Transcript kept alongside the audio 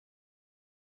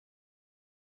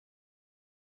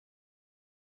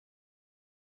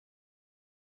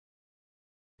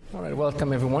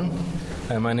Welcome, everyone.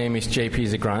 My name is J.P.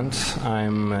 Zigrand.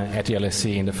 I'm at the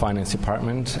LSE in the Finance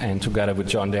Department, and together with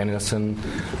John Danielson,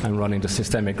 I'm running the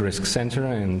Systemic Risk Center,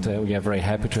 and we are very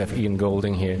happy to have Ian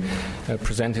Goldin here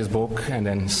present his book and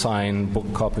then sign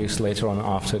book copies later on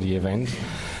after the event.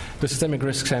 The Systemic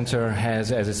Risk Center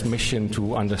has as its mission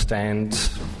to understand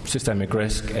systemic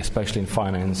risk, especially in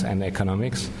finance and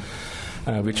economics.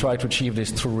 We try to achieve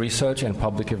this through research and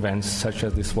public events such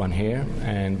as this one here,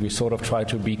 and we sort of try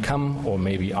to become, or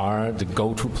maybe are, the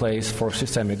go-to place for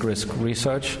systemic risk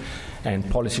research and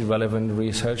policy-relevant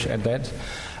research at that.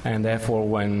 And therefore,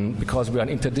 because we are an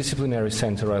interdisciplinary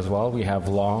center as well, we have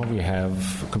law, we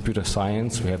have computer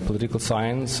science, we have political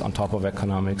science on top of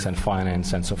economics and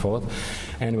finance and so forth.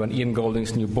 And when Ian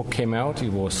Goldin's new book came out,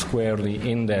 it was squarely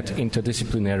in that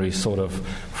interdisciplinary sort of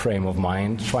frame of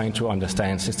mind, trying to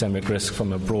understand systemic risk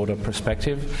from a broader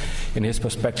perspective. In his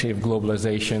perspective,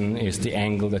 globalization is the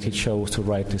angle that he chose to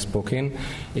write this book in.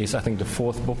 It's, I think, the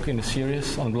fourth book in the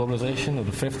series on globalization, or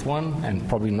the fifth one, and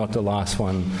probably not the last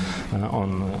one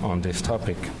on this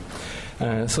topic.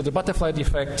 So the Butterfly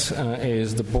Defect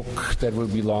is the book that will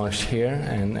be launched here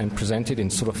and presented in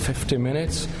sort of 50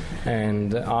 minutes.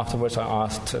 And afterwards I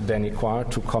asked Danny Quah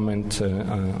to comment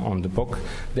on the book.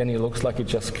 Danny looks like he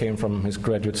just came from his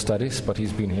graduate studies, but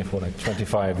he's been here for like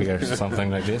 25 years or something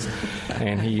like this.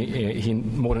 And he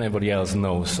more than anybody else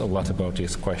knows a lot about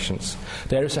these questions.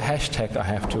 There is a hashtag I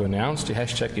have to announce. The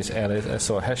hashtag is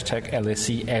hashtag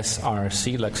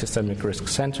LSESRC, like Systemic Risk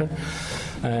Center.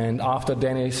 And after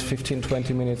Danny's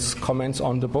 15-20 minutes comments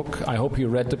on the book, I hope you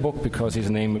read the book because his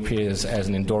name appears as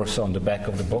an endorser on the back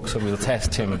of the book, so we'll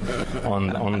test him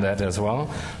on that as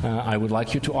well. I would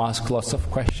like you to ask lots of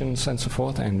questions and so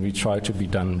forth, and we try to be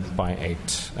done by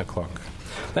 8 o'clock.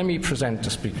 Let me present the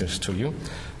speakers to you.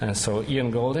 So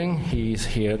Ian Goldin, he's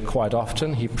here quite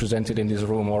often. He presented in this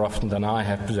room more often than I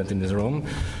have presented in this room.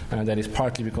 That is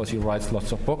partly because he writes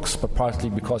lots of books, but partly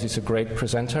because he's a great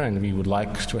presenter, and we would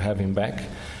like to have him back.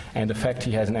 And the fact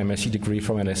he has an MSc degree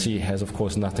from LSE has, of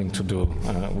course, nothing to do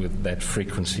with that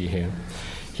frequency here.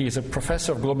 He is a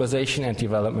professor of globalization and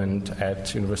development at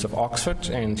the University of Oxford,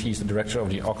 and he's the director of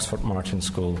the Oxford Martin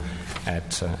School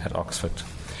at Oxford.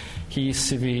 His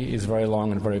CV is very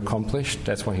long and very accomplished.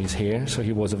 That's why he's here. So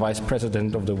he was a vice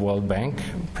president of the World Bank.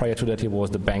 Prior to that, he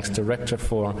was the bank's director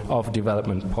of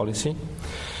development policy.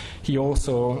 He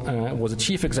also was a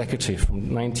chief executive from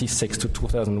 1996 to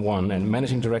 2001 and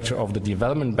managing director of the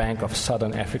Development Bank of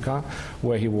Southern Africa,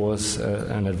 where he was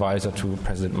an advisor to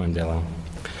President Mandela.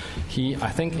 I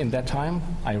think in that time,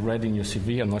 I read in your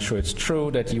CV, I'm not sure it's true,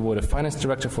 that you were the finance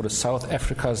director for the South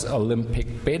Africa's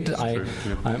Olympic bid.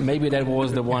 Maybe that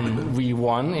was the one we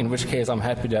won, in which case I'm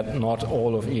happy that not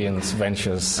all of Ian's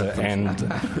ventures end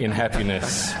in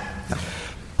happiness.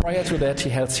 Prior to that, he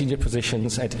held senior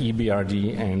positions at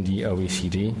EBRD and the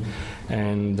OECD,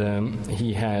 and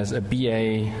he has a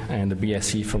BA and a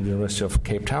BSc from the University of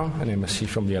Cape Town, an MSc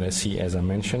from the LSE, as I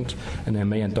mentioned, an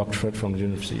MA and doctorate from the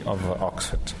University of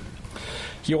Oxford.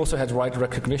 He also had right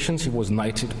recognitions. He was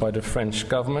knighted by the French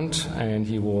government, and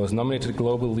he was nominated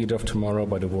Global Leader of Tomorrow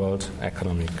by the World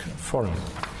Economic Forum.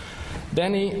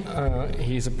 Danny,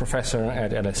 he's a professor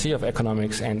at LSE of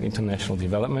Economics and International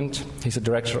Development. He's the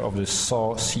director of the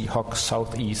Seahawk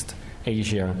Southeast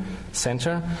Asia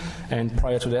Center, and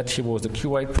prior to that he was the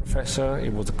Kuwait professor. He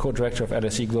was the co-director of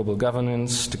LSE Global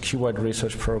Governance, the Kuwait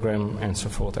Research Program, and so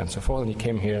forth and so forth. And he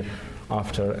came here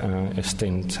after a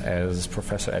stint as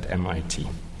professor at MIT.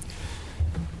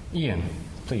 Ian,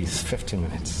 please, 15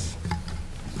 minutes.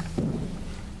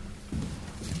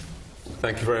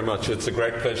 Thank you very much. It's a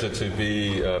great pleasure to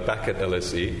be back at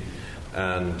LSE,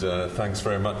 and thanks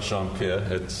very much, Jean-Pierre.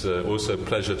 It's also a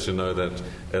pleasure to know that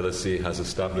LSE has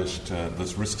established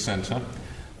this risk center,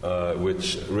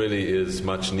 which really is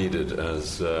much needed,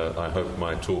 as I hope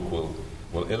my talk will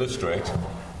illustrate.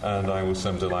 And I also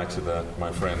am delighted that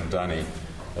my friend Danny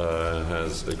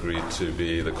has agreed to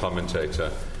be the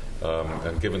commentator.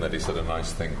 And given that he said a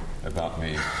nice thing about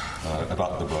me,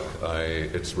 about the book,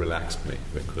 it's relaxed me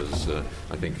because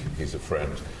I think he's a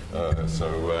friend.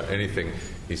 So anything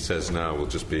he says now will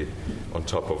just be on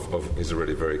top of his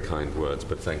already very kind words.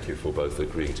 But thank you for both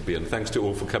agreeing to be. And thanks to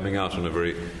all for coming out on a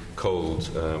very cold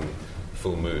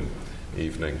full moon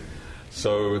evening.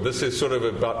 So this is sort of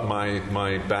about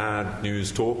my bad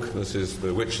news talk. This is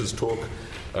the witch's talk.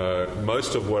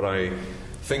 Most of what I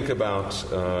think about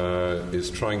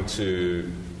is trying to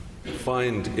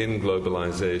find in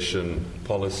globalization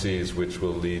policies which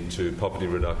will lead to poverty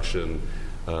reduction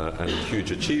and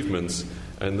huge achievements.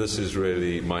 And this is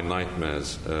really my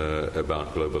nightmares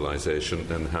about globalization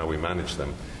and how we manage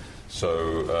them.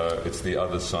 So it's the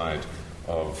other side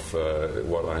of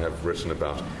what I have written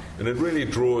about. And it really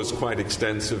draws quite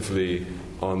extensively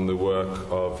on the work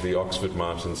of the Oxford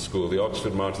Martin School. The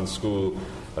Oxford Martin School,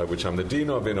 which I'm the dean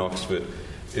of in Oxford,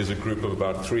 is a group of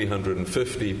about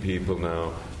 350 people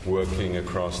now working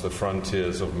across the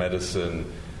frontiers of medicine,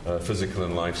 physical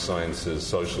and life sciences,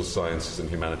 social sciences and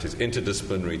humanities,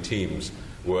 interdisciplinary teams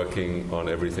working on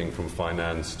everything from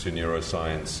finance to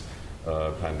neuroscience,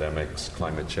 pandemics,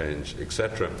 climate change,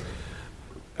 etc.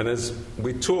 And as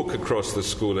we talk across the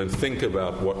school and think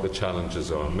about what the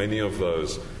challenges are, many of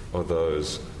those are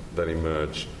those that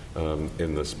emerge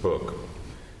in this book.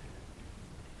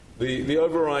 The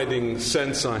overriding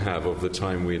sense I have of the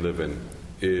time we live in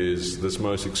is this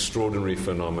most extraordinary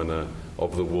phenomena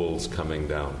of the walls coming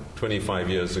down. 25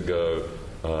 years ago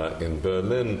in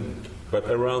Berlin, but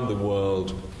around the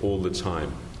world all the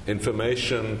time.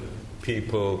 Information,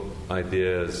 people,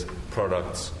 ideas,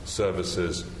 products,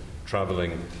 services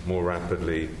traveling more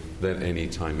rapidly than any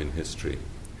time in history.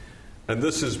 And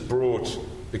this has brought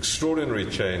extraordinary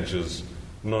changes,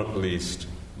 not least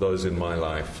those in my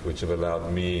life, which have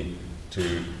allowed me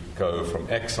to go from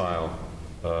exile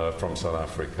from South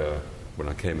Africa, when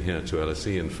I came here to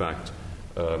LSE, in fact,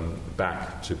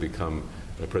 back to become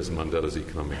President Mandela's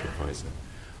economic advisor.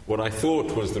 What I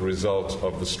thought was the result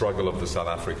of the struggle of the South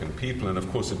African people, and of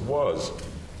course it was,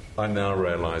 I now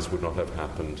realize would not have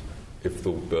happened if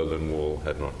the Berlin Wall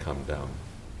had not come down.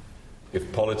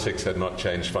 If politics had not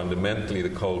changed fundamentally, the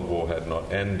Cold War had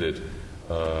not ended,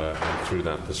 and through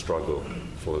that the struggle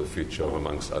for the future of,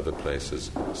 amongst other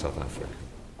places, South Africa.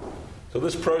 So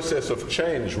this process of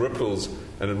change ripples,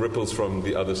 and it ripples from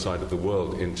the other side of the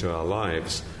world into our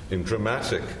lives in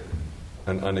dramatic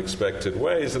and unexpected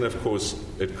ways, and of course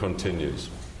it continues.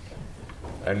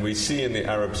 And we see in the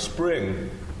Arab Spring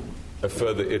a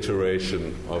further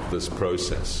iteration of this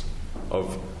process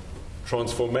of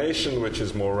transformation which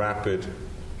is more rapid,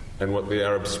 and what the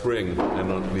Arab Spring, and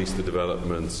not least the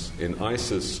developments in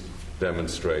ISIS,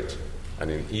 demonstrate,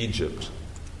 and in Egypt,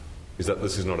 is that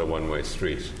this is not a one-way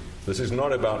street. This is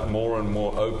not about more and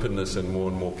more openness and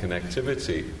more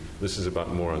connectivity. This is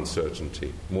about more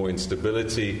uncertainty, more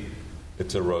instability.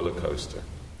 It's a roller coaster.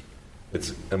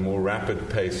 It's a more rapid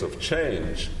pace of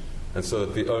change, and so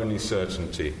that the only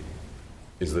certainty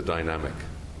is the dynamic,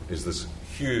 is this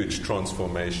huge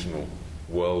transformational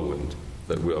whirlwind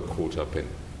that we are caught up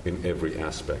in every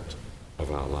aspect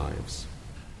of our lives.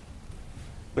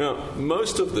 Now,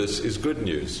 most of this is good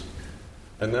news,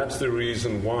 and that's the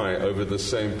reason why, over the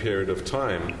same period of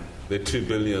time, there are 2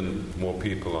 billion more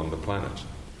people on the planet.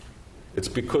 It's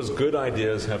because good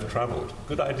ideas have traveled.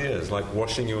 Good ideas like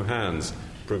washing your hands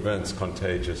prevents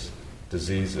contagious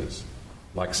diseases,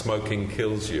 like smoking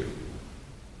kills you,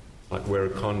 like wear a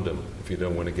condom if you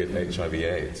don't want to get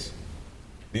HIV/AIDS.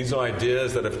 These are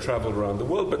ideas that have traveled around the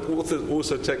world, but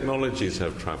also technologies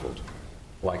have traveled,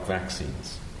 like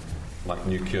vaccines, like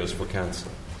new cures for cancer.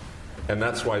 And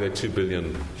that's why there are 2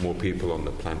 billion more people on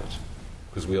the planet,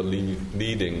 because we are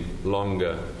leading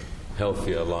longer,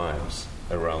 healthier lives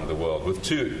around the world, with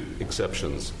 2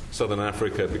 exceptions: Southern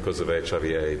Africa because of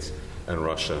HIV/AIDS, and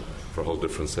Russia for a whole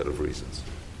different set of reasons.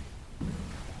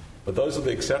 But those are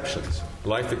the exceptions.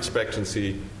 Life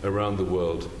expectancy around the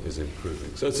world is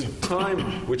improving. So it's a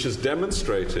time which has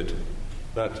demonstrated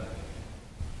that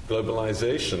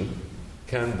globalization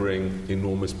can bring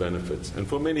enormous benefits. And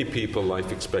for many people,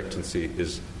 life expectancy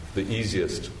is the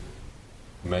easiest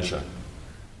measure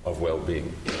of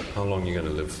well-being. How long are you going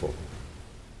to live for?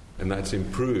 And that's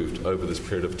improved over this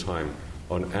period of time,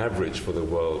 on average for the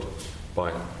world,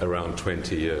 by around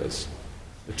 20 years.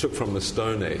 It took from the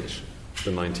Stone Age,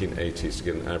 the 1980s, to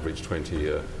get an average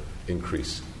 20-year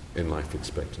increase in life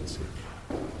expectancy.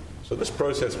 So this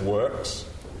process works,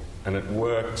 and it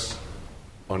works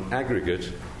on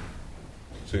aggregate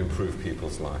to improve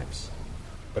people's lives.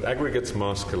 But aggregates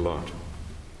mask a lot.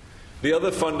 The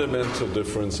other fundamental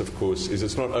difference, of course, is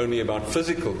it's not only about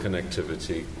physical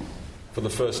connectivity. For the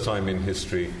first time in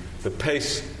history, the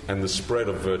pace and the spread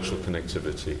of virtual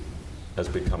connectivity has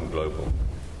become global.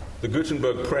 The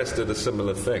Gutenberg press did a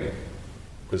similar thing,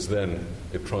 because then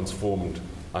it transformed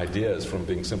ideas from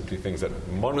being simply things that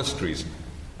monasteries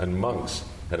and monks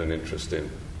had an interest in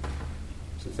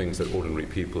to things that ordinary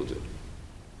people did.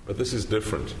 But this is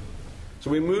different. So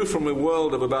we moved from a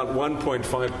world of about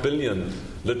 1.5 billion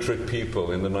literate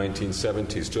people in the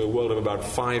 1970s to a world of about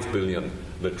 5 billion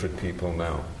literate people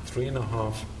now.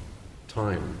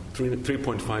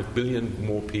 3.5 billion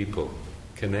more people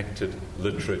connected,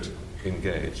 literate,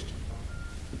 engaged.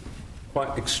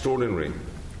 Quite extraordinary.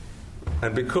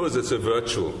 And because it's a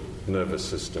virtual nervous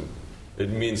system, it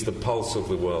means the pulse of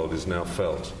the world is now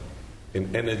felt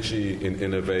in energy, in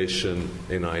innovation,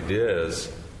 in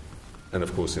ideas, and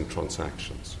of course in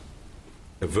transactions.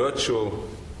 A virtual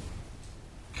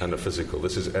and a physical.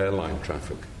 This is airline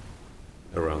traffic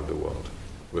around the world,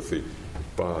 with the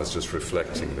bars just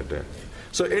reflecting the depth.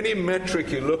 So any metric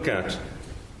you look at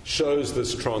shows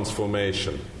this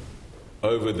transformation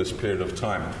over this period of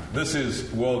time. This is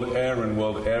world air and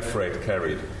world air freight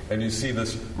carried, and you see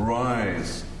this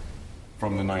rise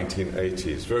from the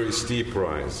 1980s, very steep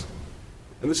rise.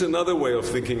 And this is another way of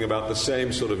thinking about the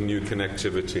same sort of new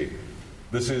connectivity.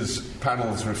 This is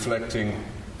panels reflecting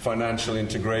financial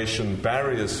integration,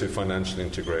 barriers to financial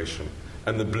integration.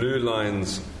 And the blue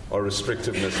lines are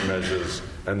restrictiveness measures,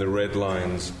 and the red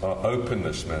lines are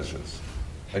openness measures.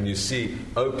 And you see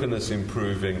openness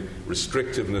improving,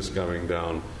 restrictiveness going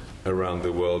down around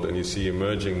the world, and you see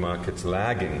emerging markets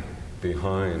lagging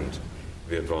behind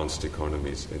the advanced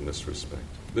economies in this respect.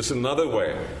 This is another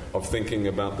way of thinking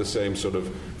about the same sort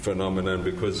of phenomenon,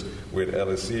 because we're at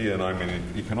LSE and I'm in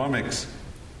economics.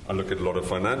 I look at a lot of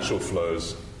financial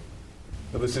flows.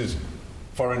 Now, this is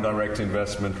foreign direct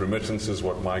investment, remittances,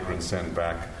 what migrants send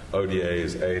back,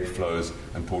 ODAs, aid flows,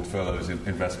 and portfolios,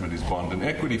 investment is bond and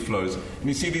equity flows. And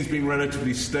you see these being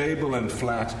relatively stable and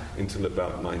flat until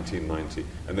about 1990,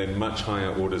 and then much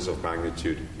higher orders of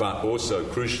magnitude, but also,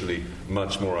 crucially,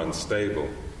 much more unstable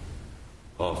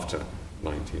after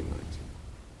 1990.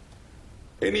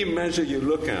 Any measure you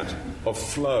look at of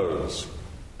flows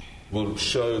will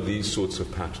show these sorts of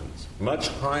patterns. Much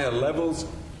higher levels,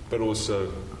 but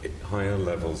also higher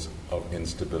levels of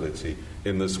instability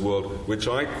in this world, which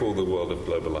I call the world of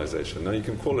globalization. Now, you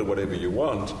can call it whatever you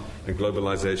want, and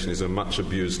globalization is a much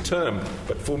abused term,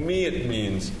 but for me it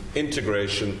means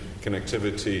integration,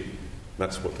 connectivity.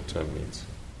 That's what the term means.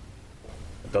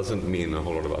 It doesn't mean a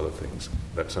whole lot of other things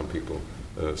that some people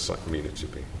mean it to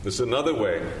be. This is another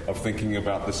way of thinking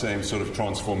about the same sort of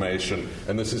transformation,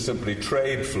 and this is simply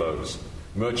trade flows,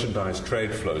 merchandise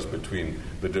trade flows between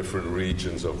the different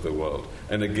regions of the world.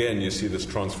 And again, you see this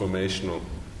transformational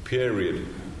period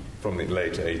from the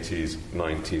late 80s,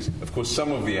 90s. Of course,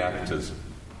 some of the actors,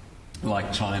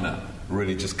 like China,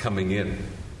 really just coming in.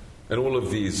 And all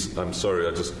of these, I'm sorry,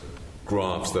 are just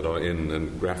graphs that are in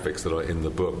and graphics that are in the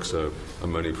book, so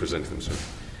I'm only presenting them soon.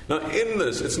 Now, in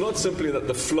this, it's not simply that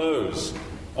the flows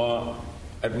are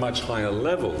at much higher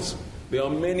levels. There are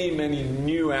many, many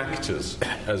new actors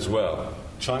as well.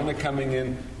 China coming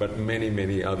in, but many,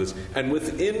 many others. And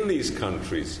within these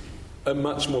countries, a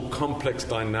much more complex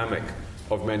dynamic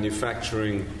of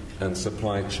manufacturing and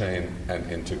supply chain and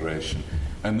integration.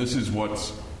 And this is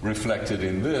what's reflected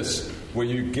in this, where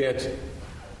you get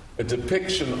a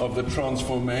depiction of the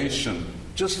transformation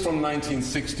just from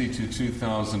 1960 to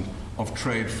 2000 of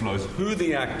trade flows, who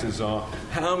the actors are,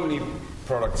 how many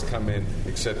products come in,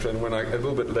 etc. And a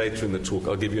little bit later in the talk,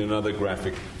 I'll give you another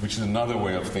graphic, which is another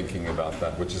way of thinking about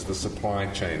that, which is the supply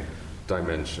chain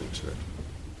dimension to it.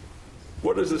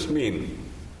 What does this mean?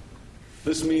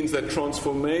 This means that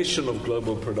transformation of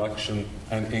global production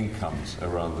and incomes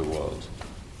around the world.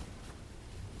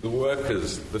 The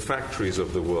workers, the factories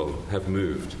of the world have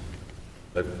moved.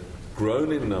 They've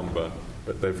grown in number,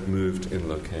 but they've moved in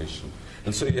location.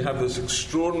 And so you have this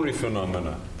extraordinary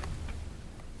phenomena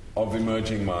of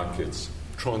emerging markets,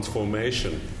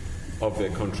 transformation of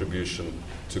their contribution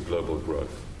to global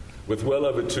growth, with well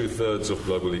over 2/3 of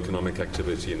global economic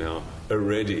activity now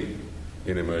already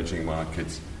in emerging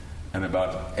markets, and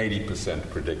about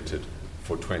 80% predicted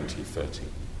for 2030.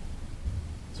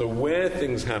 So where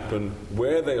things happen,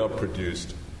 where they are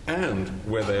produced, and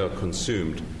where they are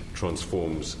consumed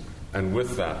transforms. And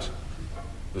with that,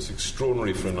 this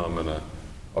extraordinary phenomena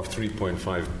of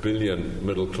 3.5 billion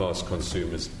middle-class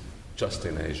consumers just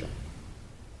in Asia,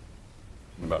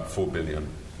 about 4 billion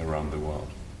around the world.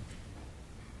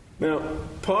 Now,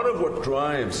 part of what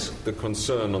drives the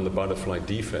concern on the butterfly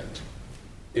defect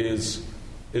is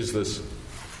this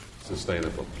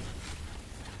sustainable?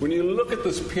 When you look at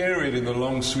this period in the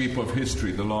long sweep of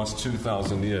history, the last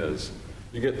 2,000 years,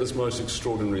 you get this most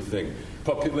extraordinary thing.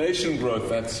 Population growth,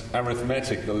 that's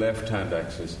arithmetic, the left-hand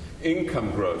axis.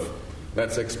 Income growth,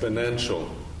 that's exponential,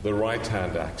 the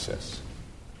right-hand axis.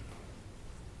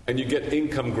 And you get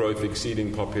income growth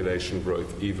exceeding population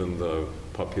growth, even though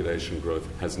population growth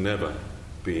has never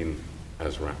been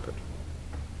as rapid.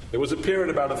 There was a period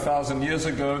about 1,000 years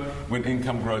ago when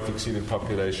income growth exceeded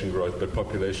population growth, but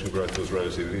population growth was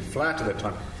relatively flat at that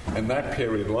time. And that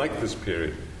period, like this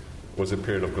period, was a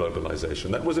period of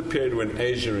globalization. That was a period when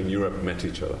Asia and Europe met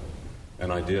each other,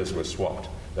 and ideas were swapped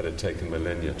that had taken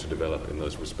millennia to develop in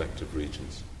those respective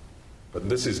regions. But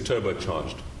this is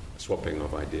turbocharged swapping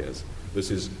of ideas.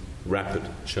 This is rapid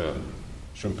churn,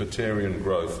 Schumpeterian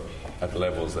growth at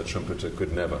levels that Schumpeter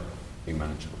could never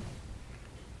imagine.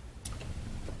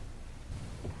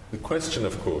 The question,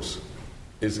 of course,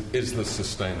 is this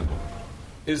sustainable?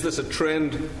 Is this a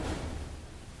trend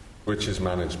which is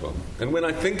manageable? And when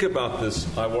I think about this,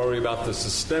 I worry about the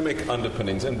systemic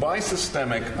underpinnings. And by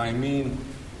systemic, I mean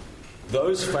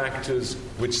those factors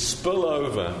which spill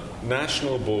over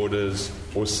national borders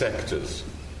or sectors.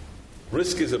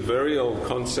 Risk is a very old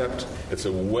concept. It's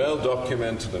a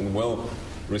well-documented and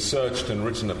well-researched and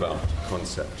written about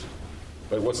concept.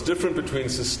 But what's different between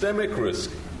systemic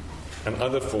risk and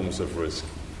other forms of risk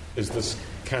is this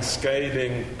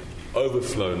cascading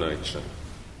overflow nature.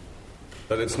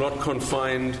 That it's not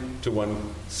confined to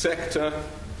one sector,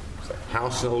 so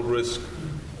household risk,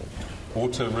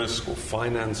 auto risk or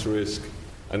finance risk,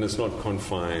 and it's not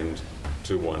confined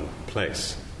to one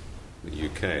place, the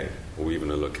UK, or even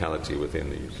a locality within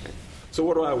the UK. So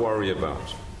what do I worry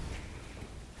about?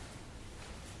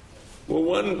 Well,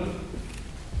 one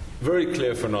very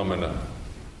clear phenomenon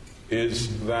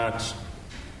is that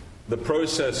the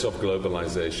process of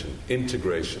globalization,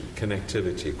 integration,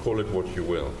 connectivity, call it what you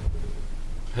will,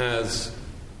 has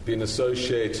been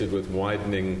associated with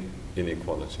widening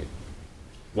inequality.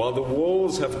 While the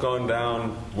walls have gone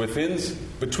down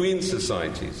between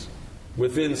societies,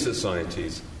 within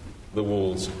societies, the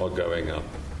walls are going up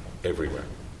everywhere.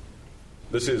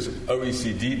 This is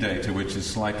OECD data, which is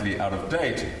slightly out of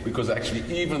date, because actually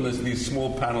even these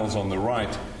small panels on the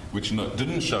right, which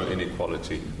didn't show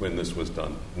inequality when this was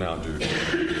done, now do.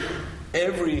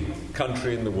 Every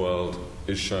country in the world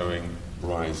is showing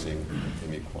rising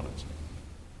inequality.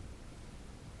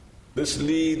 This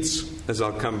leads, as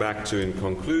I'll come back to in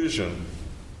conclusion,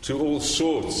 to all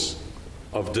sorts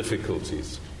of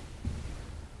difficulties.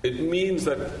 It means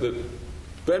that the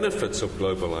benefits of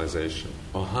globalization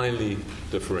are highly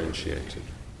differentiated.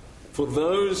 For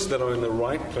those that are in the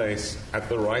right place at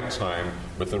the right time,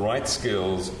 with the right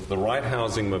skills, the right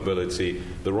housing mobility,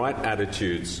 the right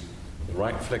attitudes, the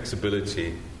right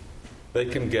flexibility, they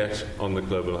can get on the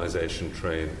globalization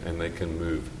train and they can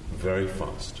move very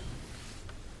fast.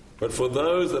 But for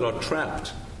those that are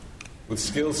trapped with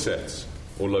skill sets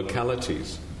or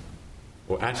localities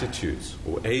or attitudes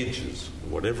or ages, or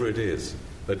whatever it is,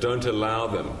 that don't allow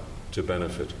them to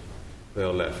benefit, they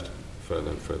are left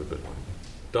further and further behind.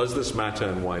 Does this matter,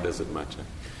 and why does it matter?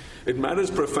 It matters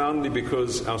profoundly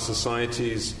because our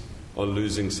societies are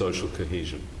losing social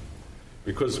cohesion,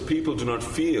 because people do not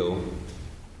feel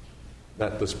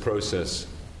that this process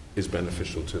is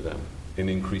beneficial to them in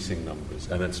increasing numbers,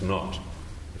 and it's not.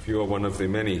 If you are one of the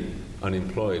many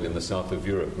unemployed in the south of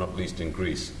Europe, not least in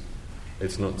Greece,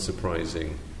 it's not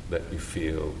surprising that you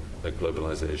feel that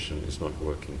globalization is not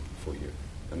working for you.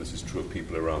 And this is true of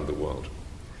people around the world.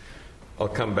 I'll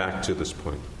come back to this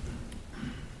point.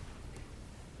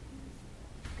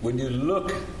 When you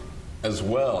look as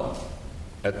well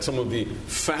at some of the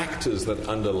factors that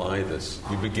underlie this,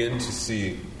 you begin to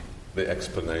see the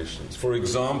explanations. For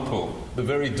example, the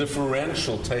very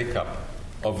differential take-up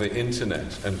of the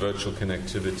internet and virtual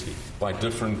connectivity by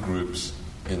different groups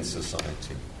in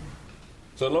society.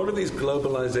 So a lot of these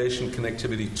globalization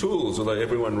connectivity tools, although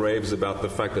everyone raves about the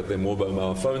fact that there are more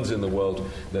mobile phones in the world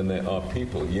than there are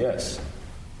people, yes.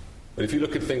 But if you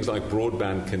look at things like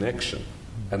broadband connection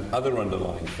and other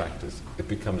underlying factors, it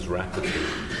becomes rapidly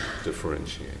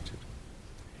differentiated.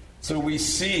 So we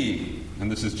see,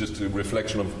 and this is just a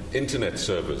reflection of internet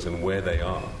servers and where they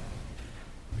are,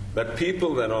 that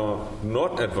people that are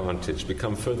not advantaged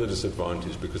become further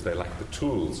disadvantaged because they lack the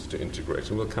tools to integrate,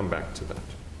 and we'll come back to that.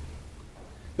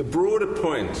 The broader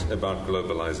point about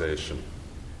globalization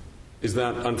is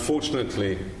that,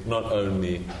 unfortunately, not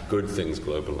only good things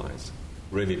globalize,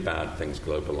 really bad things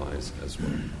globalize as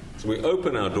well. So we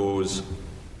open our doors,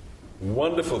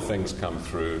 wonderful things come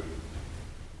through,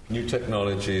 new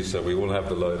technologies, so we all have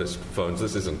the latest phones.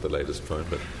 This isn't the latest phone,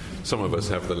 but some of us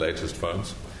have the latest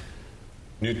phones.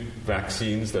 New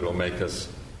vaccines that will make us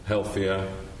healthier,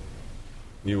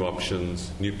 new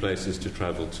options, new places to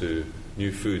travel to,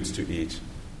 new foods to eat,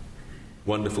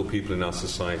 wonderful people in our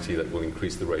society that will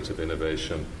increase the rate of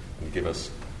innovation and give us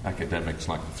academics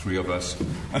like the three of us.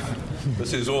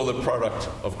 This is all the product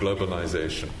of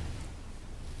globalization.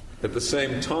 At the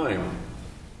same time,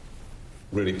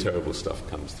 really terrible stuff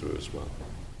comes through as well.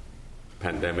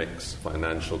 Pandemics,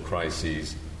 financial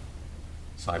crises,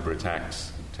 cyber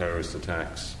attacks, terrorist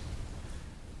attacks,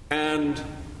 and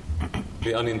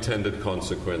the unintended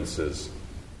consequences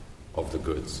of the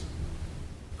goods.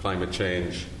 Climate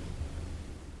change,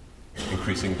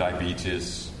 increasing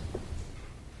diabetes,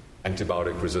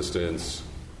 antibiotic resistance.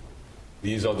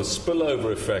 These are the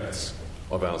spillover effects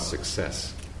of our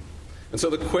success. And so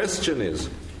the question is,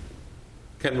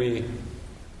 can we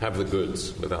have the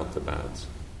goods without the bads?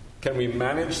 Can we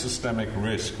manage systemic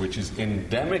risk, which is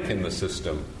endemic in the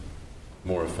system,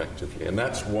 more effectively? And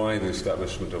that's why the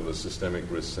establishment of the Systemic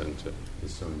Risk Center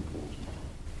is so important.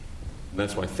 And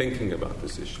that's why thinking about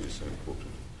this issue is so important.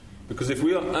 Because if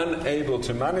we are unable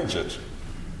to manage it,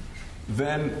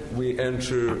 then we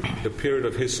enter a period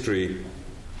of history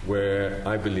where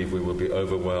I believe we will be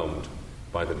overwhelmed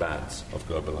by the bads of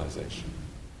globalization,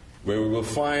 where we will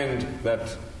find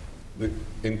that the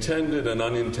intended and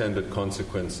unintended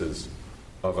consequences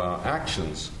of our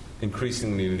actions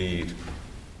increasingly lead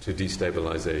to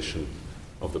destabilization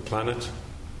of the planet,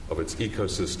 of its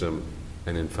ecosystem,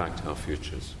 and in fact our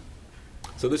futures.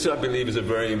 So this, I believe, is a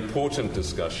very important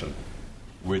discussion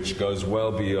which goes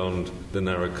well beyond the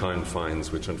narrow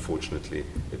confines which unfortunately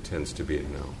it tends to be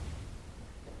in now.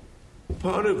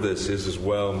 Part of this is as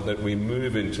well that we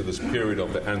move into this period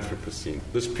of the Anthropocene,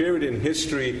 this period in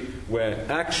history where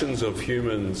actions of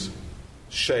humans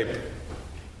shape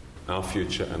our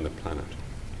future and the planet.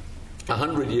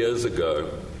 100 years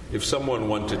ago, if someone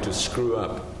wanted to screw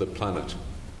up the planet,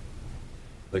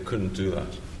 they couldn't do that.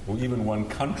 Or even one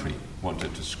country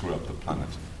wanted to screw up the planet,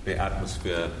 the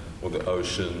atmosphere or the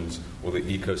oceans or the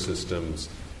ecosystems.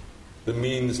 The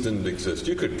means didn't exist.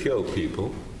 You could kill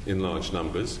people in large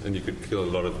numbers and you could kill a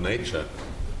lot of nature,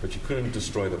 but you couldn't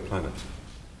destroy the planet.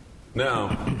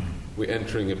 Now, we're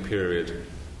entering a period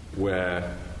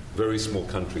where very small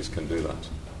countries can do that.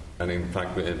 And in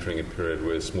fact, we're entering a period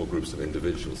where small groups of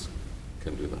individuals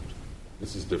can do that.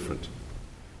 This is different.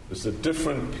 It's a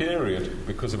different period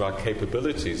because of our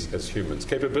capabilities as humans.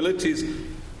 Capabilities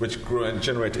which grow and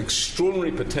generate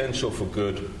extraordinary potential for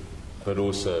good, but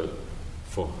also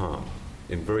for harm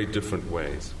in very different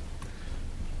ways.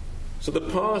 So the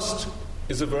past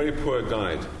is a very poor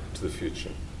guide to the future.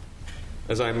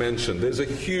 As I mentioned, there's a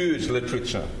huge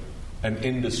literature and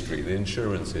industry, the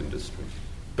insurance industry,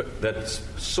 but that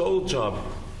sole job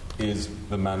is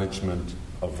the management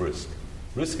of risk.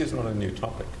 Risk is not a new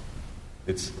topic.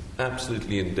 It's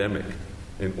absolutely endemic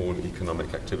in all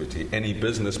economic activity. Any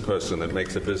business person that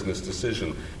makes a business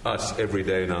decision, us every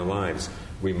day in our lives,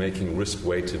 we're making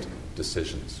risk-weighted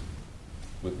decisions,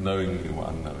 with knowingly or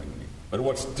unknowingly. But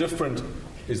what's different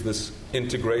is this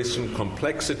integration,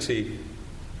 complexity,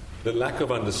 the lack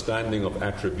of understanding of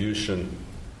attribution,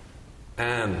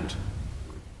 and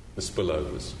the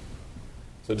spillovers.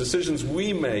 So decisions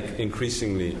we make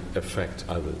increasingly affect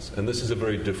others, and this is a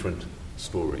very different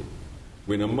story.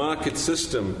 We're in a market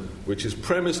system which is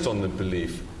premised on the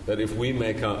belief that if we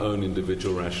make our own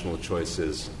individual rational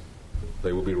choices,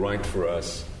 they will be right for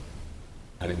us,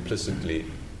 and implicitly,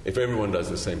 if everyone does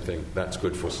the same thing, that's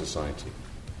good for society.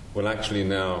 Well, actually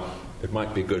now, it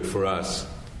might be good for us.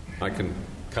 I can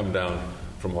come down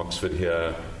from Oxford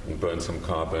here and burn some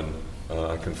carbon.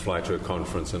 I can fly to a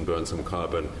conference and burn some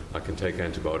carbon. I can take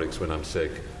antibiotics when I'm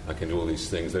sick. I can do all these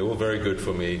things. They're all very good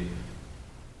for me.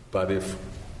 But if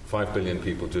 5 billion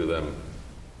people do them,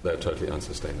 they're totally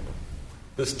unsustainable.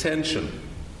 This tension,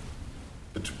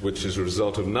 which is a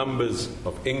result of numbers,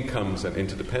 of incomes and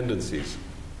interdependencies,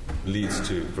 leads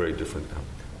to very different outcomes.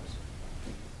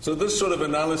 So this sort of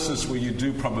analysis where you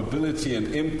do probability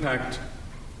and impact,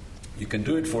 you can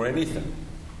do it for anything.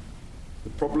 The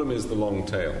problem is the long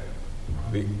tail,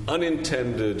 the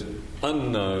unintended,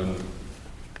 unknown,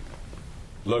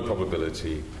 low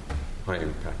probability, high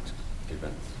impact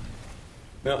events.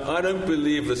 Now, I don't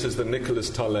believe this is the Nicholas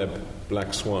Taleb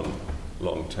Black Swan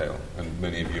long tail, and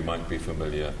many of you might be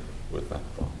familiar with that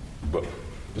book.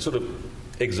 The sort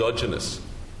of exogenous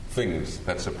things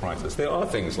that surprise us. There are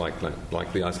things like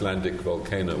the Icelandic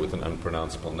volcano with an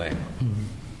unpronounceable name. Mm-hmm.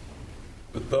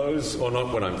 But those are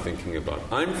not what I'm thinking about.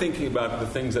 I'm thinking about the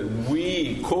things that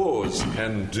we cause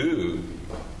and do,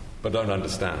 but don't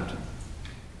understand.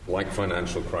 Like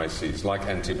financial crises, like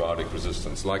antibiotic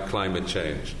resistance, like climate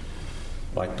change,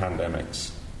 like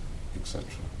pandemics, etc.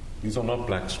 These are not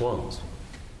black swans.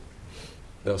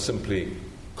 They are simply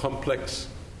complex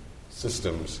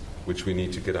systems which we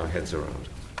need to get our heads around.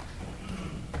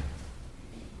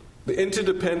 The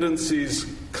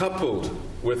interdependencies coupled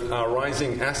with our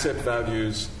rising asset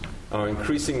values, our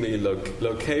increasingly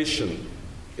location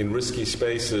in risky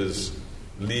spaces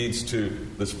leads to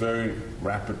this very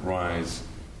rapid rise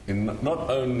in not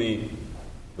only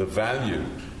the value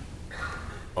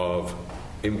of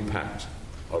impact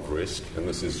of risk, and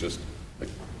this is just a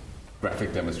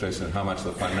graphic demonstration of how much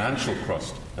the financial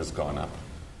cost has gone up,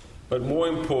 but more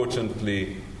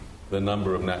importantly, the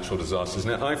number of natural disasters.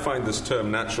 Now, I find this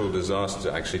term natural disaster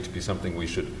actually to be something we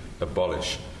should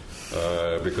abolish,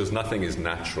 because nothing is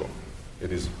natural.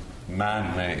 It is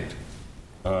man-made.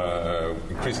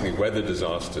 Increasingly, weather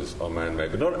disasters are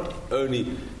man-made. But not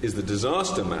only is the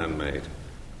disaster man-made,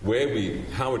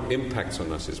 how it impacts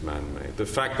on us is man-made. The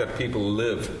fact that people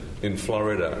live in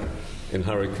Florida, in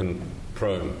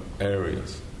hurricane-prone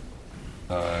areas,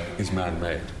 is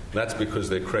man-made. That's because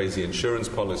they're crazy insurance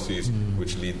policies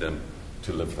which lead them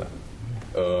to live there.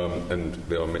 And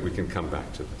we can come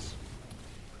back to this.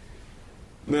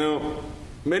 Now,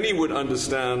 many would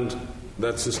understand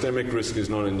that systemic risk is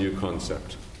not a new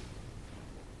concept.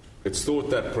 It's thought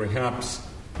that perhaps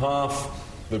half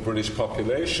the British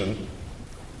population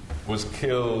was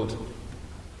killed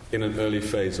in an early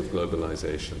phase of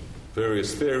globalization.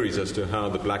 Various theories as to how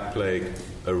the Black Plague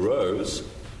arose,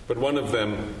 but one of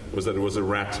them was that it was a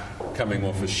rat coming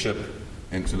off a ship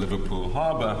into Liverpool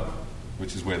Harbour,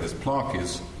 which is where this plaque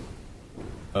is,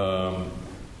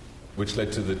 which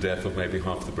led to the death of maybe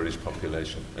half the British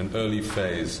population. An early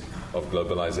phase of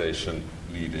globalization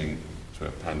leading to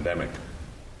a pandemic.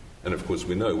 And of course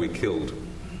we know we killed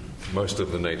most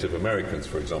of the Native Americans,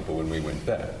 for example, when we went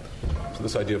there. So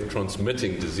this idea of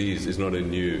transmitting disease is not a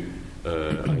new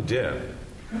idea.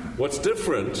 What's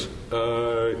different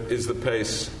is the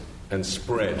pace and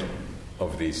spread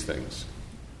of these things.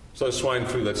 So swine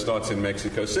flu that starts in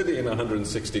Mexico City in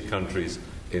 160 countries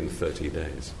in 30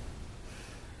 days.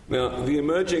 Now, the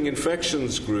emerging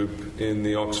infections group in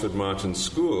the Oxford Martin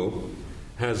School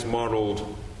has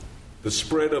modeled the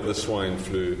spread of the swine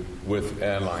flu with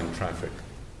airline traffic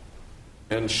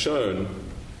and shown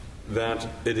that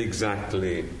it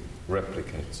exactly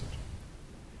replicates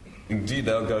it. Indeed,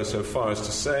 they'll go so far as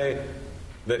to say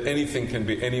that anything can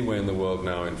be anywhere in the world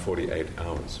now in 48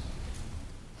 hours.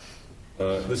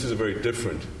 This is a very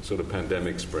different sort of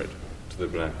pandemic spread to the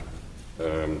Black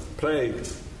Plague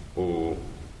or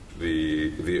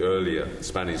the earlier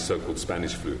so-called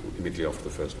Spanish flu immediately after the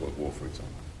First World War, for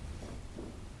example.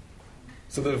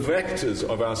 So the vectors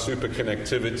of our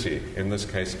superconnectivity, in this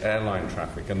case airline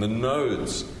traffic, and the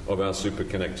nodes of our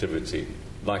superconnectivity,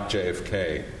 like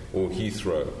JFK or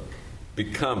Heathrow,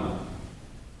 become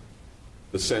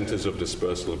the centers of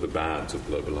dispersal of the bads of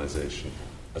globalization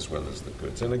as well as the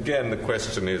goods. And again, the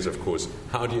question is, of course,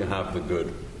 how do you have the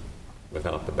good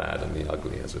without the bad and the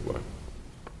ugly, as it were?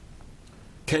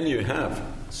 Can you have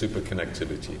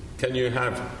superconnectivity? Can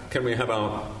we have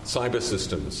our cyber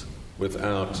systems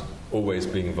without always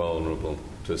being vulnerable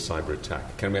to a cyber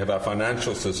attack? Can we have our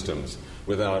financial systems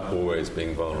without always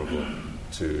being vulnerable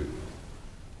to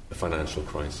a financial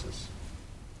crisis?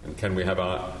 And can we have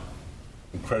our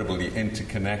incredibly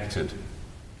interconnected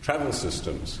travel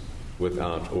systems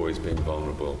without always being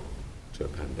vulnerable to a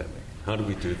pandemic? How do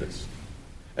we do this?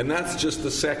 And that's just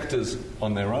the sectors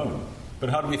on their own. But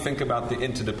how do we think about the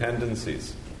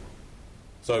interdependencies?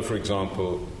 So, for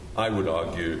example, I would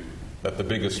argue that the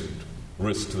biggest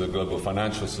risk to the global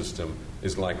financial system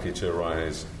is likely to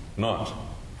arise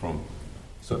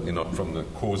certainly not from the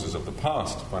causes of the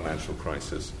past financial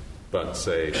crisis, but,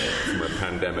 say, from a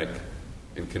pandemic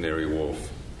in Canary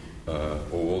Wharf or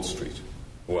Wall Street,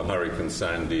 or a Hurricane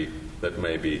Sandy that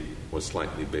maybe was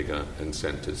slightly bigger and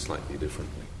centered slightly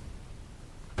differently.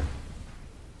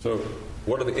 So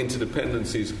what are the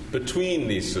interdependencies between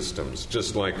these systems,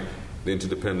 just like the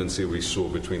interdependency we saw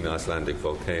between the Icelandic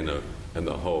volcano and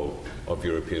the whole of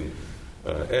European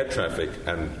air traffic,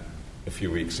 and a few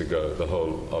weeks ago the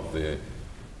whole of the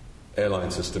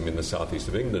airline system in the southeast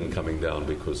of England coming down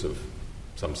because of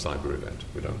some cyber event.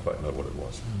 We don't quite know what it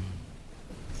was.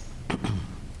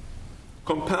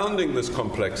 Compounding this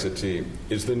complexity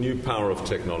is the new power of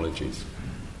technologies.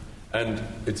 And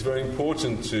it's very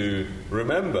important to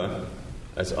remember,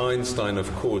 as Einstein,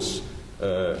 of course,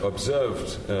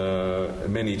 observed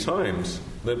many times,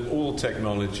 that all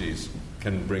technologies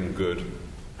can bring good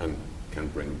and can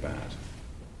bring bad.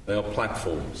 They are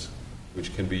platforms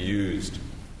which can be used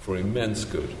for immense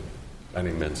good and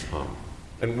immense harm.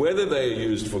 And whether they are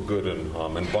used for good and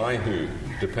harm, and by who,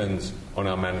 depends on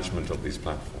our management of these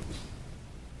platforms.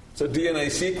 So DNA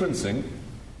sequencing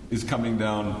is coming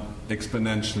down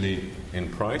exponentially in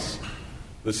price.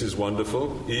 This is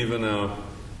wonderful. Even our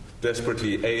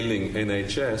desperately ailing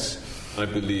NHS, I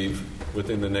believe,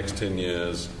 within the next 10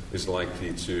 years, is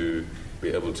likely to be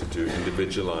able to do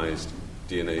individualized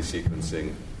DNA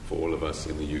sequencing for all of us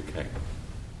in the UK.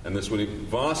 And this will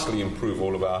vastly improve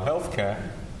all of our healthcare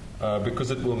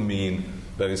because it will mean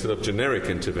that instead of generic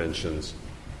interventions,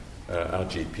 our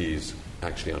GPs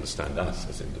actually understand us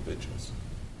as individuals.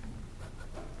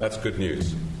 That's good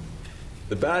news.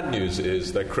 The bad news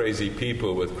is that crazy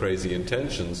people with crazy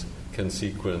intentions can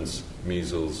sequence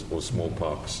measles or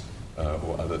smallpox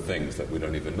or other things that we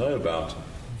don't even know about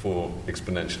for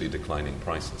exponentially declining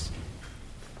prices.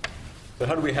 So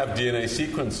how do we have DNA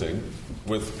sequencing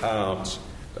without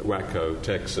Waco,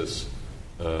 Texas,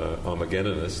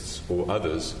 Armageddonists or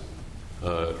others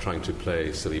trying to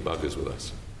play silly buggers with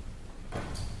us?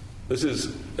 This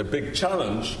is a big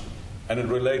challenge, and it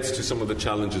relates to some of the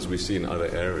challenges we see in other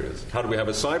areas. How do we have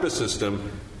a cyber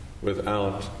system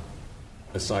without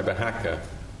a cyber hacker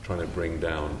trying to bring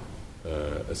down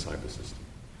a cyber system?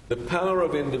 The power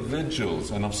of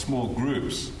individuals and of small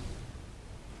groups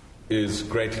is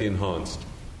greatly enhanced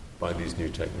by these new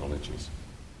technologies.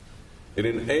 It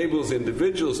enables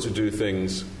individuals to do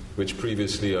things which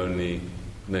previously only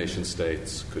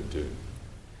nation-states could do.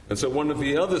 And so one of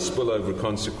the other spillover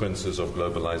consequences of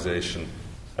globalization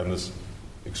and this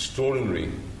extraordinary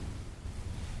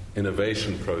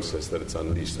innovation process that it's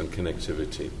unleashed on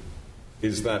connectivity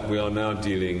is that we are now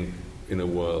dealing in a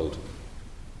world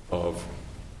of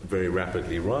a very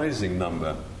rapidly rising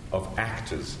number of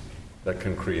actors that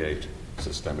can create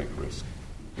systemic risk.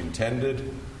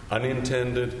 Intended,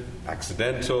 unintended,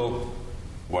 accidental,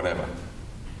 whatever.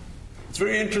 It's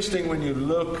very interesting when you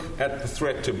look at the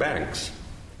threat to banks,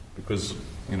 because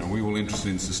we're all interested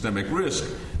in systemic risk,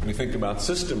 and we think about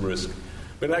system risk,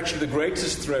 but actually the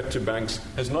greatest threat to banks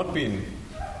has not been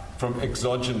from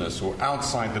exogenous or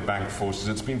outside the bank forces.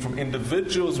 It's been from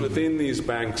individuals within these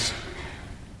banks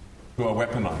who are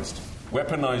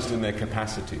weaponized in their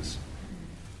capacities.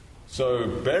 So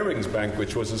Barings Bank,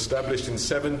 which was established in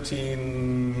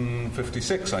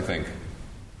 1756, I think,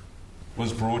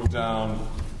 was brought down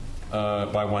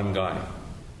by one guy,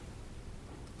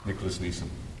 Nicholas Neeson.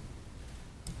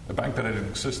 A bank that had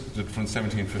existed from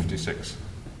 1756.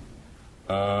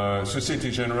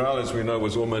 Société Générale, as we know,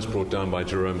 was almost brought down by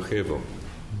Jerome Gevel.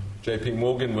 J.P.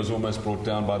 Morgan was almost brought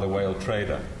down by the whale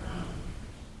trader,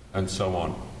 and so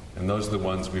on. And those are the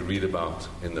ones we read about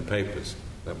in the papers,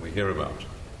 that we hear about.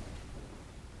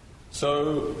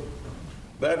 So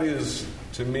that is,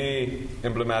 to me,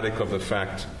 emblematic of the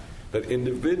fact that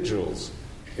individuals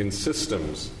in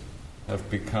systems have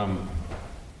become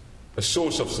a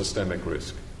source of systemic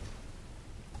risk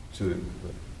to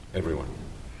everyone.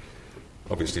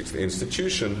 Obviously to the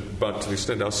institution, but to the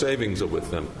extent our savings are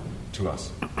with them, to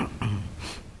us.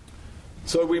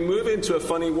 So we move into a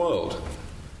funny world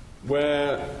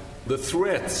where the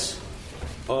threats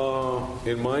are,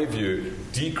 in my view,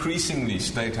 decreasingly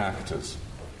state actors,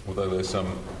 although there's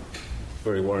some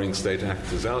very worrying state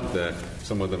actors out there,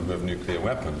 some of them have nuclear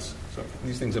weapons. So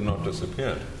these things have not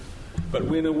disappeared. But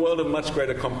we're in a world of much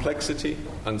greater complexity,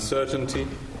 uncertainty,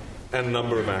 and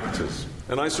number of actors.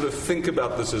 And I sort of think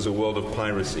about this as a world of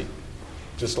piracy.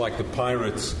 Just like the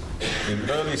pirates in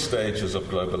early stages of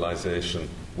globalization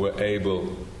were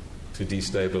able to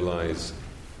destabilize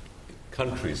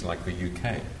countries like the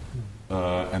UK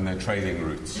and their trading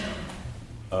routes.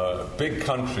 Big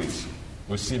countries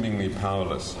were seemingly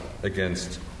powerless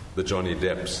against the Johnny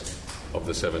Depps of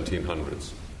the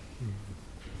 1700s.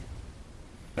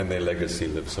 And their legacy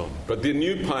lives on. But the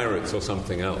new pirates are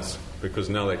something else, because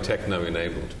now they're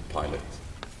techno-enabled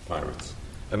pirates.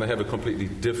 And they have a completely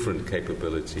different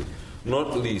capability,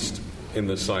 not least in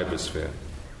the cybersphere.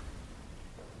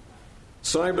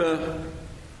 Cyber,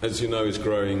 as you know, is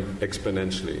growing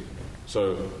exponentially.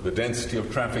 So the density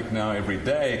of traffic now every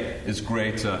day is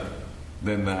greater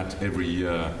than that every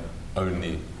year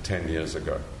only 10 years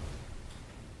ago.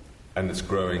 And it's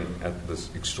growing at this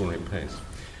extraordinary pace.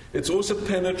 It's also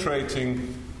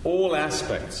penetrating all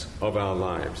aspects of our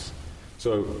lives.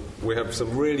 So we have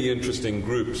some really interesting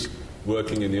groups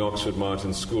working in the Oxford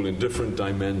Martin School in different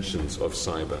dimensions of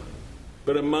cyber.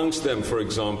 But amongst them, for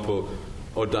example,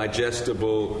 are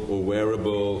digestible or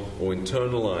wearable or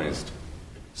internalized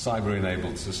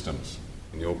cyber-enabled systems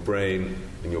in your brain,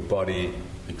 in your body,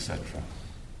 etc.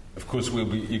 Of course,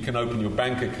 you can open your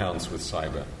bank accounts with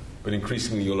cyber, but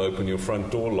increasingly you'll open your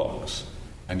front door locks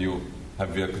and you'll have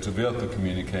vehicle-to-vehicle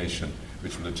communication,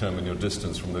 which will determine your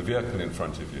distance from the vehicle in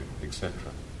front of you, etc.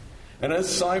 And as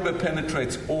cyber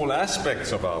penetrates all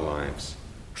aspects of our lives,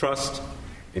 trust,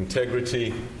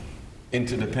 integrity,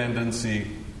 interdependency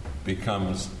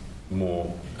becomes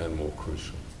more and more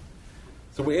crucial.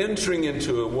 So we're entering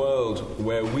into a world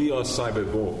where we are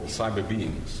cyber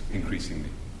beings, increasingly.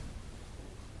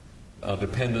 Our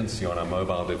dependency on our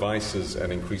mobile devices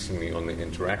and increasingly on the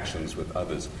interactions with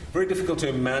others. Very difficult to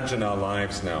imagine our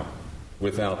lives now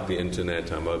without the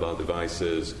internet, our mobile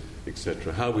devices,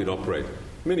 etc., how we'd operate.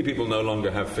 Many people no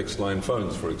longer have fixed-line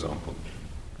phones, for example.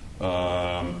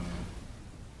 How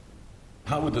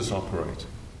would this operate?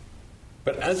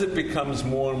 But as it becomes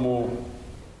more and more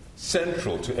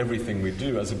central to everything we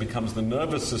do, as it becomes the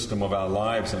nervous system of our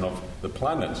lives and of the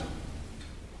planet,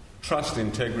 trust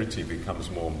integrity becomes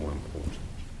more and more important.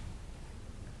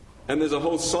 And there's a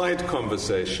whole side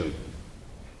conversation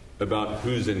about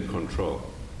who's in control.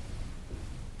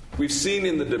 We've seen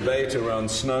in the debate around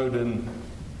Snowden,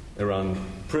 around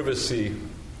privacy,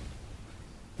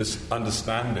 this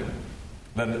understanding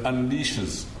that it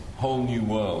unleashes whole new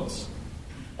worlds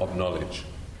of knowledge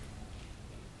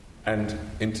and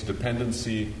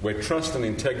interdependency, where trust and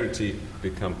integrity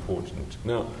become important.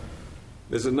 Now,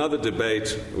 there's another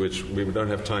debate which we don't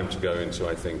have time to go into,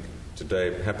 I think,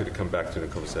 today. I'm happy to come back to in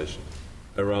a conversation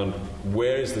around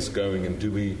where is this going, and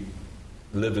do we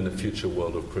live in a future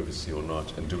world of privacy or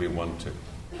not, and do we want to?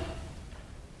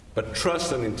 But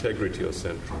trust and integrity are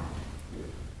central.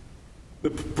 The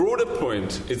broader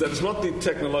point is that it's not the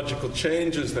technological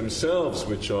changes themselves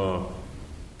which are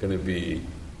going to be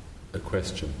a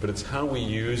question, but it's how we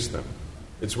use them.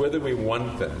 It's whether we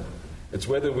want them. It's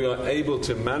whether we are able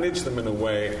to manage them in a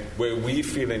way where we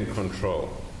feel in control.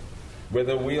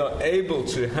 Whether we are able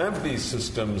to have these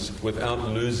systems without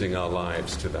losing our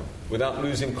lives to them, without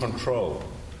losing control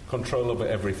over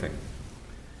everything.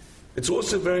 It's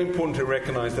also very important to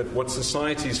recognize that what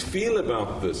societies feel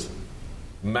about this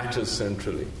matters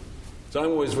centrally. So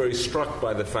I'm always very struck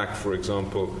by the fact, for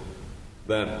example,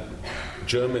 that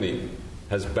Germany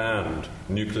has banned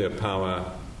nuclear power,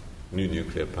 new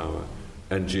nuclear power,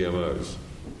 and GMOs,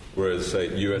 whereas,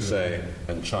 say, USA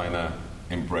and China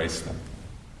embrace them.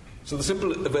 So the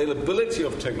simple availability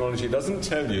of technology doesn't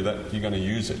tell you that you're going to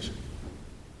use it.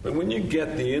 But when you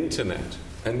get the internet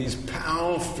and these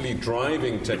powerfully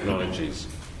driving technologies,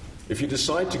 if you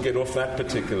decide to get off that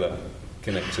particular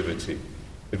connectivity,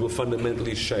 it will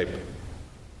fundamentally shape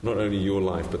not only your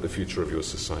life but the future of your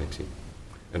society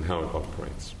and how it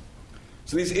operates.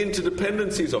 So these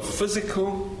interdependencies are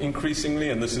physical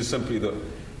increasingly, and this is simply the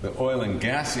oil and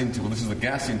gas this is the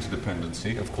gas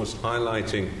interdependency, of course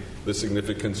highlighting the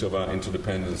significance of our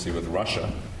interdependency with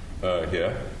Russia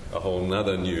here, a whole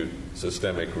other new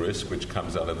systemic risk which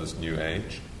comes out of this new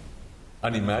age.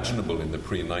 Unimaginable in the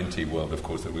pre-90 world, of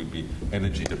course, that we'd be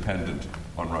energy dependent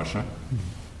on Russia.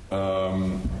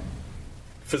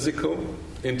 Physical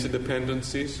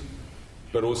interdependencies,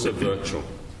 but also virtual.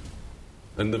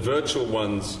 And the virtual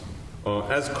ones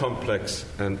are as complex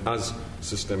and as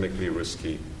systemically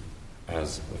risky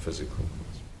as the physical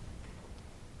ones.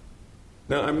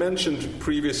 Now, I mentioned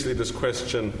previously this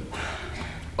question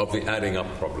of the adding up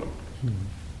problem.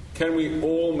 Can we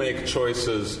all make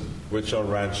choices which are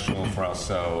rational for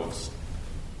ourselves,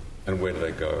 and where do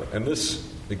they go? And this,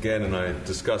 again, and I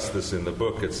discussed this in the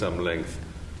book at some length,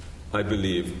 I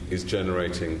believe is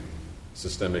generating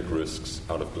systemic risks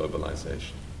out of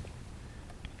globalization.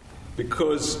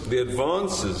 Because the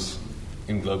advances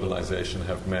in globalization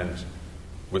have meant,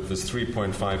 with this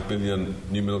 3.5 billion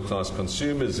new middle-class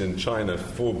consumers in China,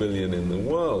 4 billion in the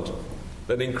world,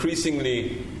 that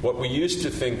increasingly what we used to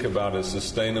think about as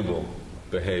sustainable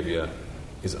behavior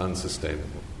is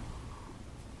unsustainable.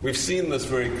 We've seen this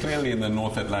very clearly in the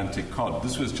North Atlantic Cod.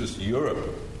 This was just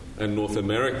Europe and North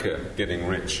America getting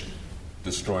rich,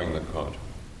 destroying the cod.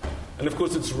 And of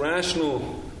course it's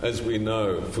rational, as we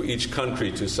know, for each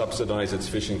country to subsidize its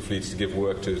fishing fleets, to give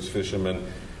work to its fishermen,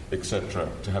 etc.,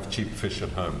 to have cheap fish at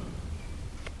home.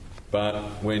 But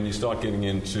when you start getting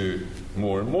into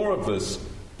more and more of this,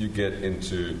 you get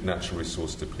into natural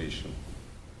resource depletion.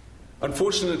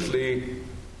 Unfortunately,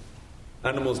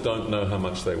 animals don't know how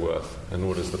much they're worth, and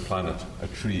nor does the planet, a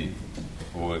tree,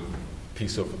 or a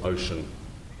piece of ocean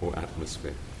or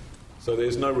atmosphere. So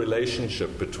there's no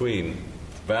relationship between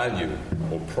value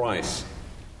or price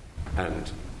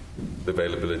and the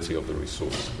availability of the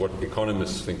resource, what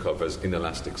economists think of as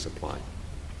inelastic supply.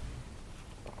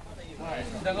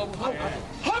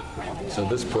 So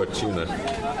this poor tuna, I'm going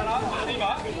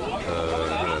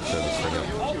to turn this thing up.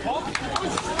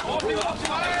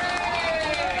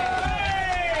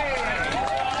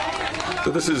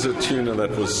 So this is a tuna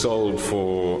that was sold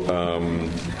for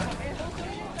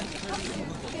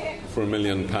 £1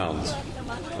 million in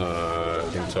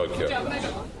Tokyo.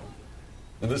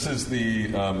 And this is the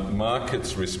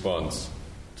market's response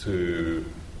to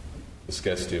the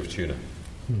scarcity of tuna.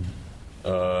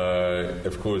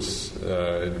 Of course,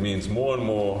 it means more and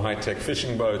more high-tech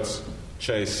fishing boats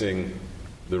chasing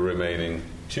the remaining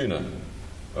tuna.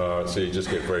 So you just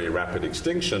get very rapid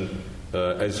extinction,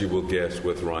 as you will get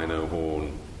with rhino,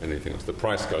 horn, anything else. The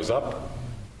price goes up,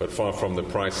 but far from the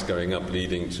price going up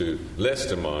leading to less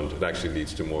demand, it actually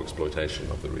leads to more exploitation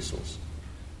of the resource.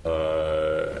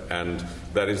 And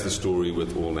that is the story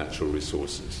with all natural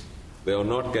resources. They are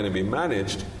not going to be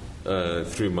managed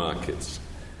through markets.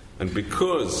 And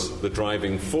because the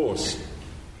driving force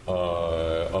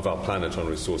of of our planet on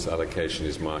resource allocation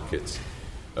is markets,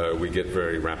 we get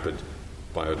very rapid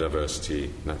biodiversity,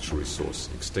 natural resource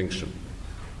extinction.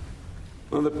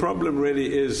 Well, the problem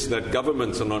really is that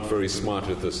governments are not very smart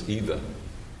at this either.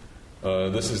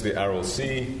 This is the Aral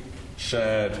Sea,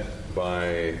 shared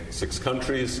by 6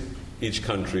 countries, each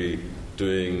country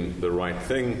doing the right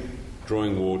thing,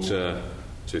 drawing water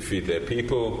to feed their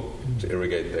people, to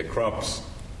irrigate their crops,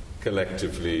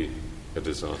 collectively a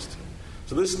disaster.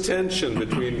 So this tension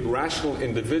between rational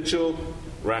individual,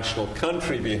 rational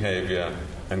country behavior,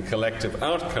 and collective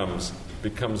outcomes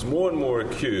becomes more and more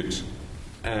acute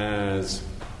as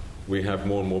we have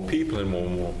more and more people and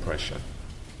more pressure.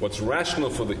 What's rational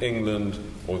for the England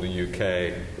or the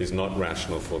UK is not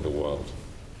rational for the world.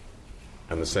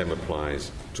 And the same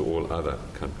applies to all other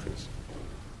countries.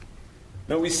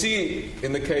 Now we see,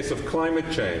 in the case of climate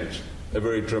change, a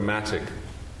very dramatic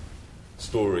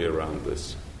story around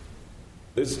this.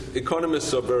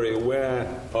 Economists are very aware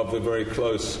of the very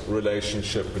close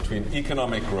relationship between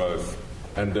economic growth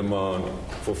and demand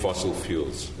for fossil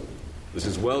fuels. This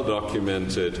is well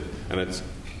documented, and it's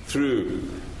through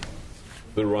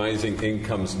the rising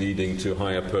incomes leading to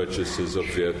higher purchases of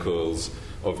vehicles,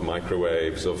 of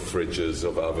microwaves, of fridges,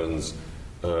 of ovens,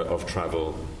 of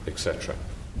travel, etc.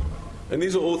 And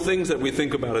these are all things that we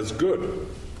think about as good.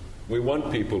 We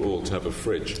want people all to have a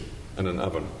fridge and an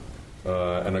oven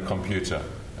and a computer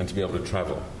and to be able to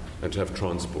travel and to have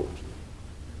transport.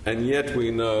 And yet we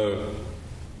know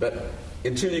that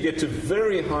until you get to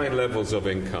very high levels of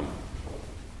income,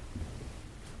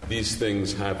 these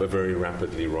things have a very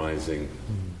rapidly rising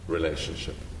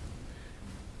relationship.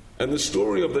 And the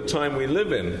story of the time we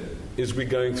live in is we're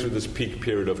going through this peak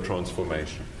period of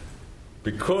transformation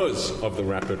because of the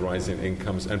rapid rise in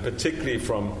incomes, and particularly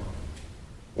from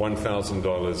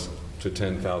 $1,000 to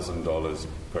 $10,000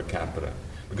 per capita.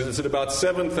 Because it's at about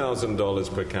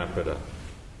 $7,000 per capita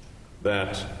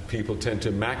that people tend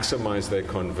to maximize their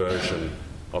conversion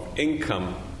of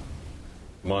income,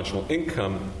 marginal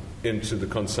income, into the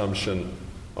consumption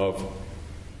of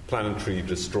planetary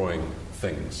destroying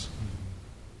things.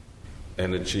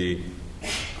 Energy,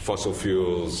 fossil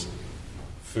fuels,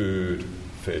 food,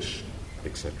 fish,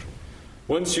 etc.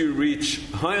 Once you reach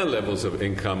higher levels of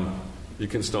income, you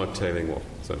can start tailing off.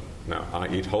 So now I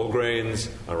eat whole grains,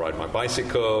 I ride my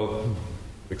bicycle,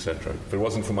 etc. If it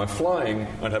wasn't for my flying,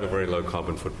 I'd have a very low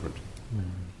carbon footprint.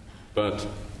 But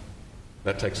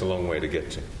that takes a long way to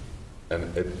get to.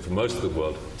 And for most of the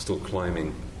world, still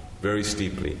climbing very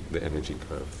steeply the energy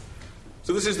curve.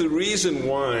 So this is the reason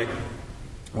why,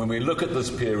 when we look at this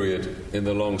period in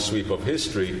the long sweep of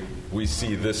history, we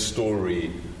see this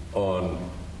story on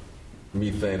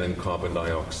methane and carbon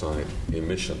dioxide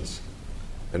emissions.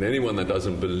 And anyone that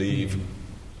doesn't believe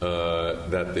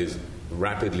that there's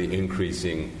rapidly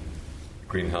increasing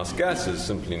greenhouse gases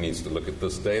simply needs to look at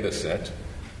this data set.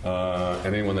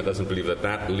 And anyone that doesn't believe that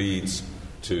that leads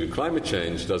to climate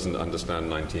change doesn't understand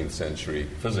 19th century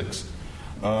physics.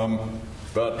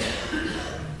 But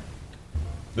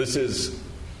this is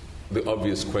the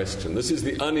obvious question. This is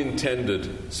the unintended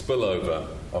spillover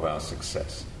of our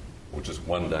success, which is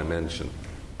one dimension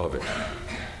of it.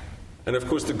 And of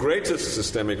course, the greatest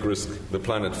systemic risk the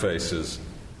planet faces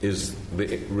is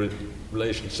the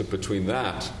relationship between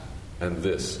that and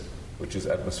this, which is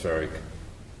atmospheric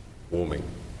warming.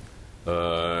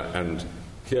 And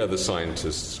here the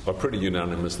scientists are pretty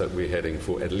unanimous that we're heading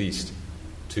for at least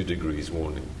 2 degrees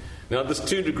warming. Now, this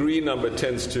 2-degree number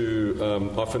tends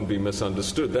to often be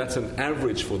misunderstood. That's an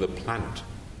average for the planet.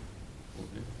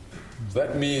 So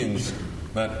that means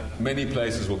that many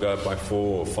places will go up by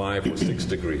 4 or 5 or 6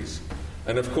 degrees.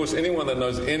 And of course, anyone that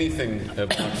knows anything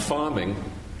about farming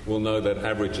will know that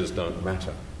averages don't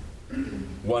matter.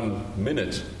 1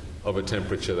 minute of a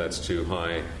temperature that's too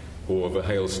high, or of a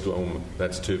hailstorm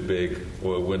that's too big,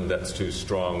 or a wind that's too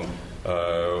strong,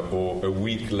 or a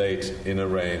week late in a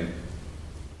rain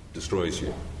destroys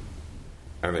you.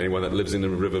 And anyone that lives in the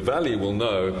river valley will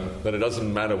know that it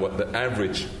doesn't matter what the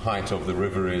average height of the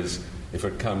river is. If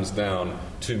it comes down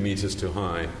 2 meters too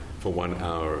high for 1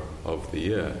 hour of the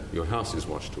year, your house is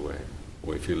washed away.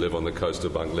 Or if you live on the coast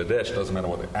of Bangladesh, it doesn't matter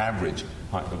what the average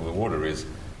height of the water is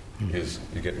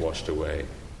you get washed away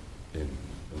in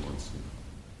the monsoon.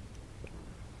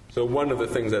 So one of the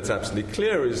things that's absolutely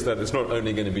clear is that it's not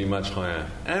only going to be much higher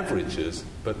averages,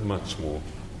 but much more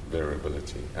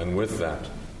variability. And with that,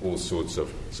 all sorts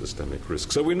of systemic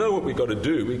risks. So we know what we've got to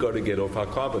do. We've got to get off our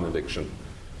carbon addiction.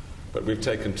 But we've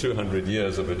taken 200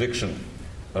 years of addiction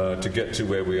to get to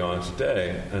where we are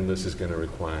today, and this is going to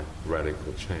require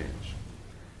radical change.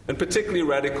 And particularly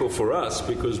radical for us,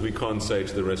 because we can't say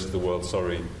to the rest of the world,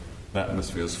 sorry, the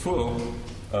atmosphere's full.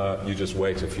 you just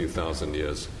wait a few thousand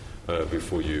years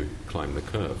before you climb the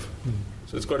curve.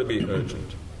 So it's got to be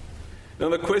urgent. Now,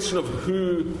 the question of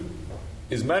who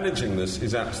is managing this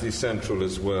is absolutely central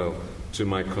as well to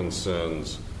my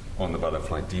concerns on the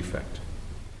butterfly defect.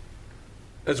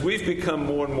 As we've become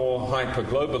more and more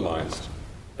hyper-globalized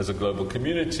as a global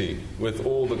community, with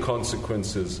all the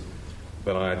consequences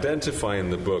that I identify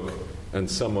in the book, and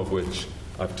some of which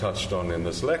I've touched on in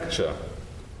this lecture,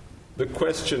 the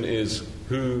question is,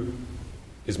 who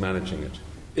is managing it?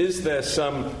 Is there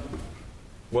someone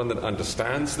that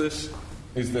understands this?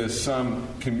 Is there some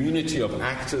community of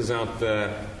actors out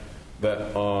there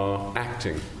that are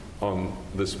acting on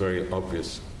this very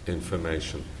obvious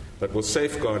information that will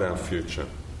safeguard our future?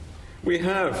 We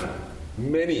have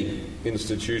many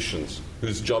institutions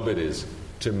whose job it is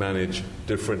to manage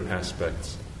different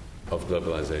aspects of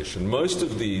globalization. Most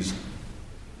of these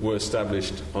were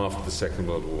established after the Second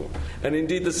World War. And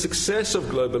indeed, the success of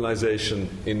globalization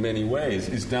in many ways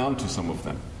is down to some of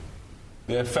them.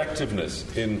 Their effectiveness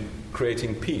in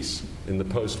creating peace in the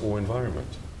post-war environment.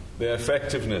 Their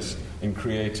effectiveness in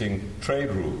creating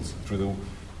trade rules through the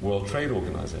World Trade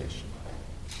Organization,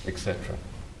 etc.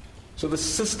 So the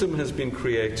system has been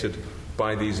created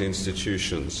by these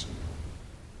institutions.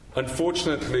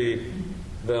 Unfortunately,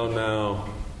 they are now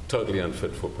totally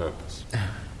unfit for purpose.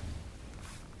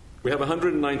 We have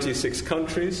 196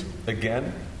 countries,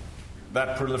 again.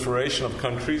 That proliferation of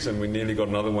countries, and we nearly got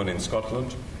another one in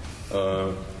Scotland.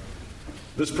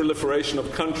 This proliferation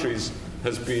of countries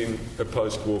has been a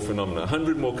post-war phenomenon.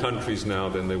 100 more countries now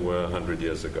than there were 100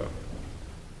 years ago.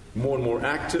 More and more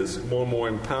actors, more and more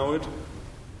empowered,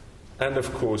 and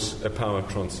of course, a power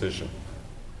transition.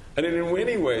 And in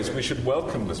many ways, we should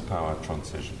welcome this power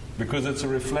transition because it's a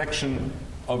reflection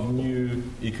of new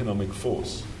economic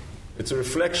force. It's a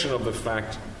reflection of the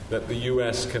fact that the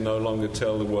US can no longer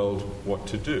tell the world what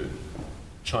to do.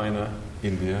 China,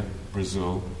 India,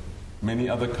 Brazil, many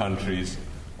other countries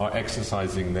are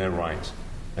exercising their right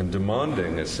and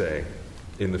demanding a say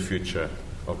in the future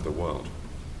of the world.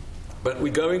 But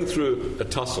we're going through a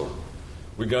tussle.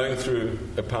 We're going through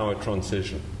a power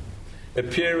transition, a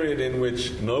period in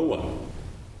which no one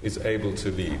is able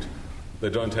to lead. They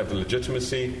don't have the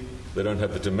legitimacy, they don't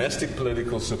have the domestic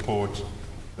political support,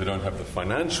 they don't have the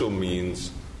financial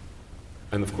means,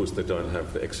 and of course they don't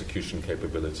have the execution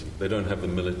capability. They don't have the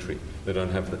military, they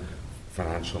don't have the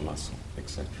financial muscle,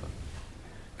 etc.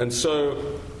 And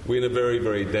so we're in a very,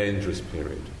 very dangerous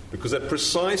period, because at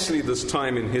precisely this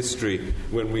time in history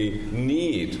when we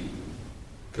need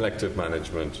collective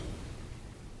management,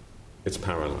 it's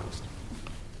paralyzed.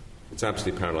 It's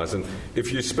absolutely paralyzed. And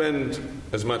if you spend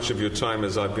as much of your time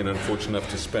as I've been unfortunate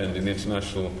enough to spend in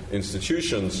international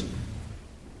institutions,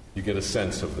 you get a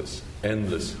sense of this,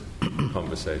 endless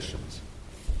conversations.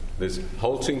 There's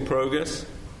halting progress,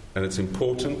 and it's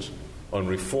important on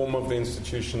reform of the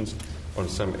institutions on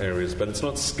some areas, but it's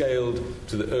not scaled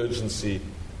to the urgency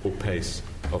or pace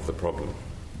of the problem.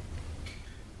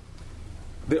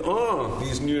 There are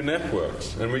these new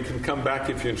networks, and we can come back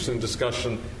if you're interested in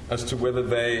discussion as to whether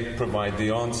they provide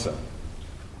the answer.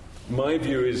 My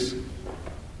view is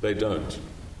they don't.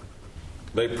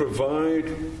 They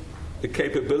provide the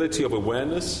capability of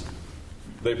awareness,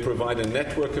 they provide a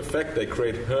network effect, they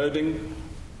create herding,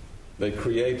 they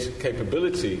create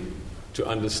capability to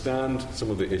understand some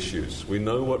of the issues. We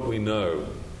know what we know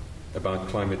about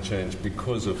climate change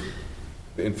because of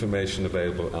the information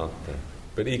available out there.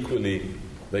 But equally,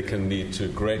 they can lead to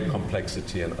great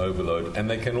complexity and overload, and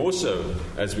they can also,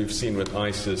 as we've seen with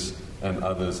ISIS and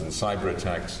others and cyber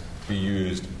attacks, be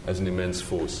used as an immense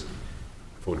force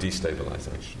for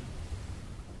destabilization.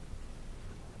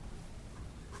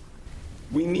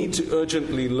 We need to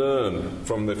urgently learn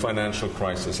from the financial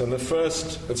crisis. And the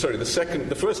first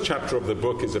chapter of the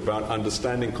book is about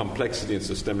understanding complexity and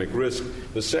systemic risk.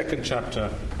 The second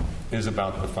chapter is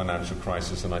about the financial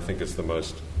crisis, and I think it's the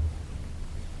most,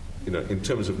 in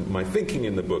terms of my thinking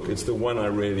in the book, it's the one I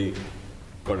really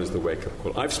got as the wake-up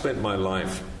call. I've spent my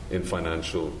life in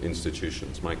financial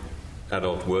institutions, my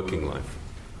adult working life.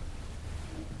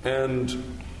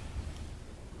 And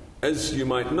as you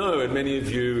might know, and many of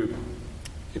you,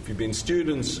 if you've been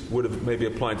students, would have maybe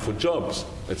applied for jobs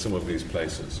at some of these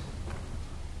places.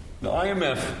 The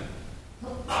IMF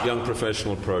Young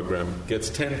Professional Program gets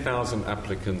 10,000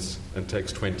 applicants and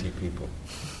takes 20 people.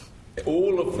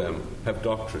 All of them have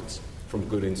doctorates from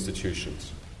good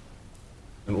institutions.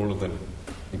 And all of them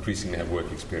increasingly have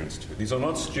work experience too. These are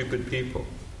not stupid people.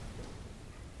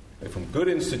 They're from good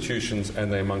institutions, and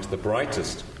they're amongst the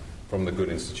brightest from the good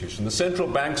institution. The central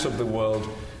banks of the world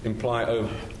employ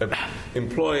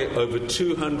over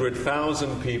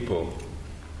 200,000 people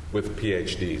with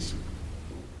PhDs.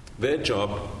 Their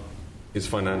job is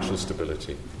financial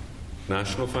stability,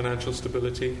 national financial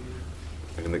stability,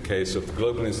 and in the case of the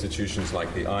global institutions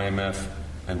like the IMF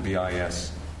and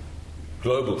BIS,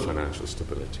 global financial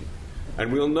stability.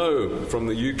 And we'll know from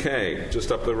the UK,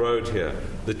 just up the road here,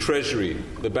 the Treasury,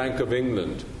 the Bank of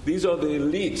England, these are the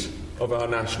elite of our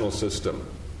national system.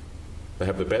 They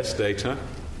have the best data,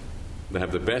 they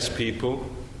have the best people,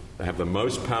 they have the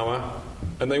most power,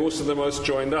 and they're also the most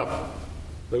joined up.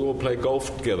 They all play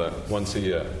golf together once a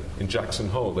year in Jackson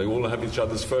Hole. They all have each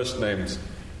other's first names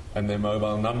and their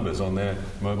mobile numbers on their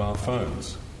mobile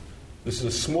phones. This is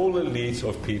a small elite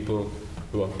of people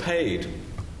who are paid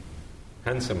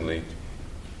handsomely.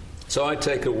 So I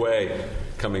take away,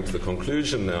 coming to the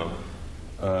conclusion now,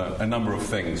 a number of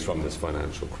things from this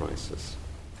financial crisis.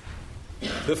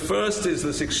 The first is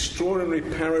this extraordinary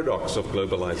paradox of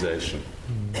globalization,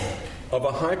 of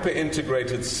a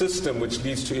hyper-integrated system which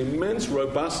leads to immense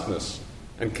robustness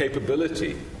and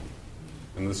capability.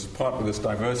 And this is part of this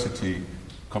diversity,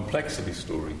 complexity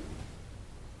story.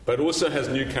 But also has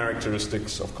new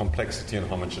characteristics of complexity and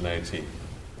homogeneity,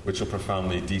 which are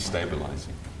profoundly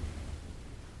destabilizing.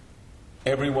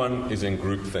 Everyone is in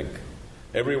groupthink.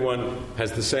 Everyone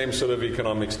has the same sort of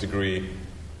economics degree,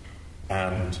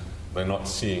 and they're not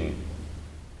seeing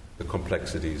the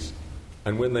complexities.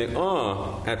 And when they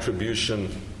are, attribution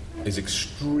is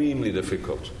extremely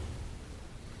difficult.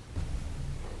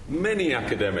 Many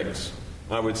academics,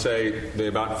 I would say there are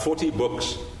about 40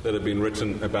 books that have been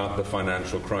written about the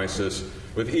financial crisis,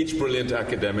 with each brilliant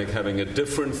academic having a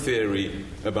different theory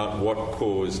about what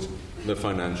caused the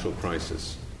financial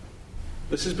crisis.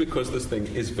 This is because this thing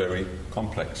is very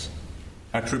complex.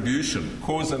 Attribution,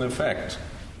 cause and effect,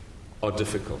 are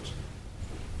difficult.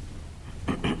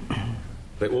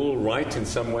 They're all right in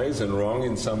some ways and wrong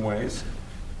in some ways.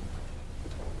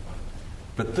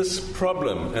 But this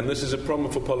problem, and this is a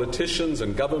problem for politicians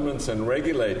and governments and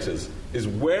regulators, is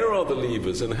where are the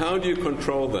levers and how do you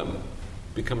control them,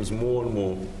 becomes more and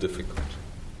more difficult.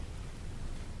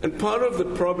 And part of the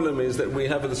problem is that we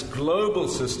have this global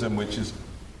system which is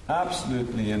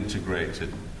absolutely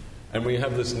integrated, and we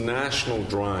have this national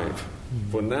drive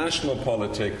for national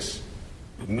politics,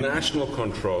 national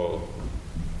control,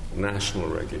 national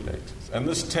regulators. And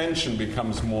this tension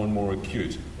becomes more and more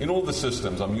acute in all the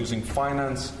systems. I'm using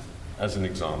finance as an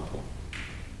example.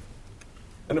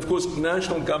 And of course,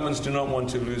 national governments do not want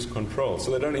to lose control,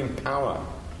 so they don't empower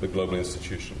the global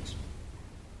institutions.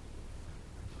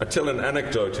 I tell an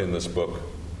anecdote in this book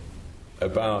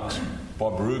about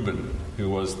Bob Rubin, who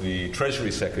was the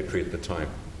Treasury Secretary at the time,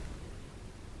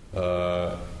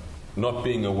 not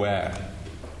being aware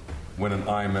when an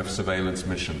IMF surveillance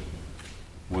mission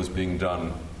was being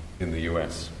done in the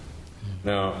US.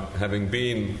 Now, having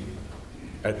been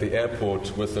at the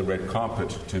airport with the red carpet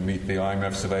to meet the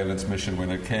IMF surveillance mission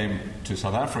when it came to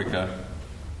South Africa,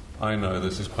 I know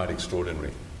this is quite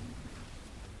extraordinary.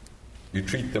 You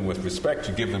treat them with respect,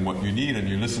 you give them what you need, and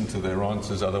you listen to their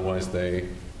answers, otherwise they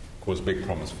cause big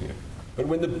problems for you. But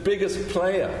when the biggest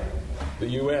player, the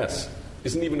US,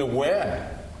 isn't even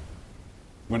aware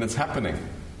when it's happening,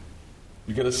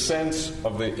 you get a sense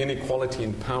of the inequality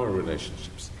in power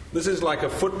relationships. This is like a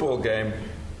football game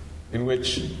in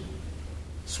which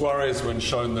Suarez, when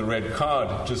shown the red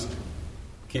card, just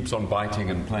keeps on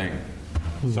biting and playing.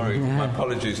 Sorry, my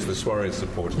apologies to the Suarez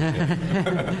supporters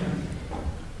here.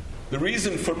 The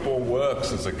reason football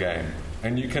works as a game,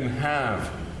 and you can have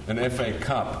an FA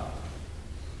Cup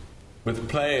with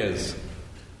players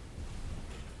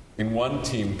in one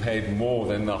team paid more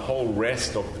than the whole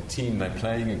rest of the team they're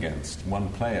playing against, one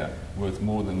player worth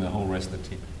more than the whole rest of the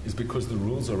team, is because the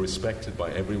rules are respected by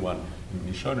everyone. When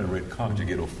you're shown a red card, you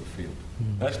get off the field.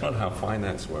 That's not how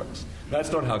finance works.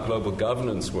 That's not how global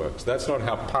governance works. That's not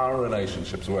how power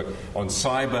relationships work on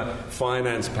cyber,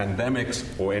 finance, pandemics,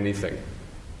 or anything.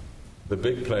 The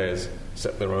big players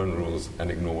set their own rules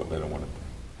and ignore what they don't want to do.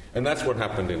 And that's what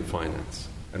happened in finance.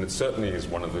 And it certainly is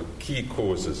one of the key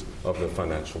causes of the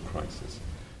financial crisis.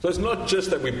 So it's not just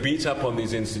that we beat up on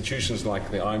these institutions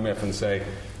like the IMF and say,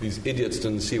 these idiots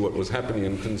didn't see what was happening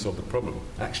and couldn't solve the problem.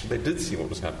 Actually, they did see what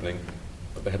was happening,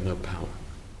 but they had no power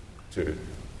to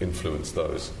influence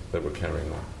those that were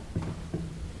carrying on.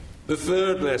 The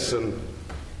third lesson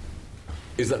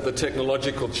is that the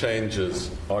technological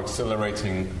changes are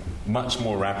accelerating much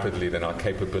more rapidly than our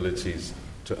capabilities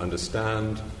to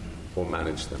understand or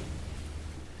manage them.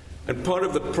 And part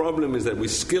of the problem is that we're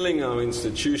skilling our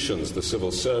institutions, the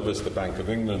civil service, the Bank of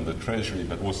England, the Treasury,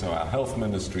 but also our health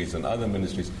ministries and other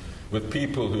ministries, with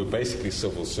people who are basically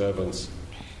civil servants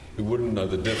who wouldn't know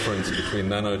the difference between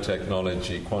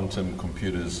nanotechnology, quantum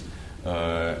computers,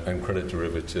 and credit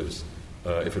derivatives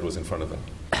if it was in front of them.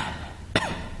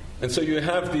 And so you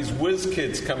have these whiz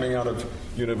kids coming out of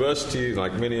university,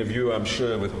 like many of you, I'm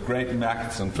sure, with great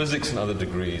maths and physics and other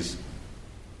degrees,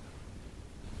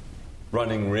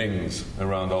 running rings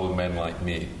around old men like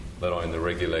me that are in the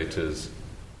regulators,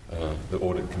 the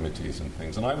audit committees and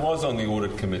things. And I was on the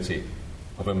audit committee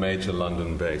of a major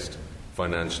London-based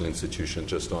financial institution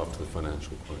just after the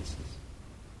financial crisis.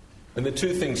 And the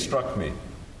two things struck me.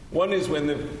 One is when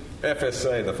the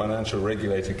FSA, the financial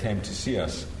regulator, came to see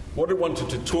us, what it wanted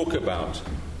to talk about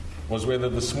was whether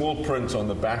the small print on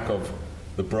the back of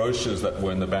the brochures that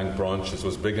were in the bank branches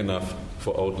was big enough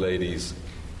for old ladies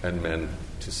and men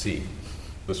to see.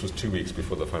 This was 2 weeks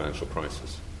before the financial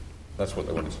crisis. That's what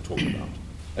they wanted to talk about.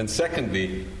 And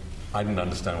secondly, I didn't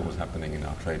understand what was happening in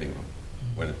our trading room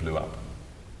when it blew up.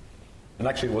 And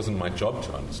actually it wasn't my job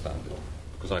to understand it,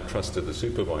 because I trusted the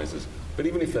supervisors. But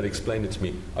even if they'd explained it to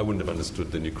me, I wouldn't have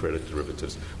understood the new credit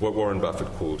derivatives, what Warren Buffett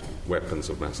called weapons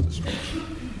of mass destruction.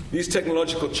 These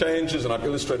technological changes, and I've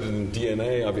illustrated in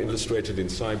DNA, I've illustrated in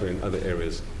cyber and other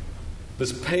areas,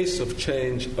 this pace of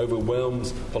change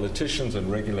overwhelms politicians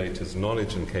and regulators'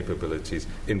 knowledge and capabilities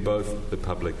in both the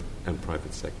public and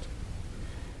private sector.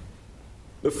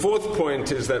 The fourth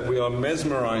point is that we are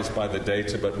mesmerized by the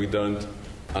data, but we don't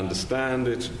understand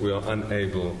it, we are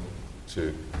unable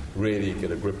to really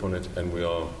get a grip on it, and we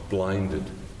are blinded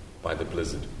by the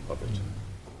blizzard of it.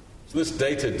 So this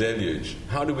data deluge,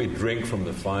 how do we drink from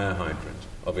the fire hydrant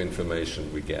of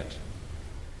information we get?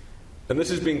 And this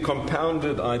is being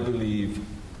compounded, I believe,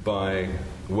 by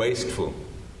wasteful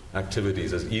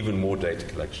activities as even more data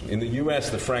collection. In the US,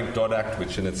 the Frank-Dodd Act,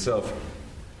 which in itself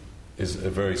is a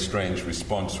very strange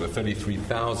response to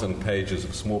 33,000 pages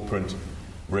of small print,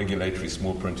 regulatory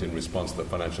small print in response to the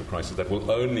financial crisis that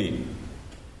will only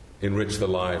enrich the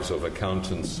lives of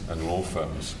accountants and law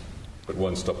firms, but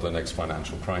won't stop the next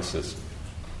financial crisis.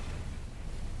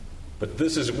 But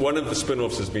this is one of the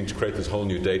spin-offs has been to create this whole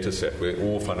new data set where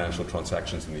all financial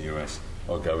transactions in the US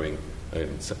are going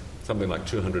in something like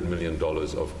 $200 million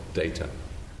of data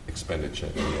expenditure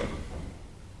a year.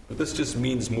 But this just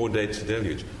means more data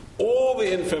deluge. All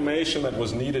the information that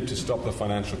was needed to stop the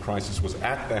financial crisis was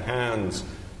at the hands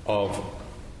of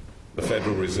the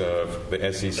Federal Reserve,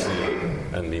 the SEC,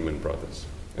 and Lehman Brothers.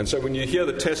 And so when you hear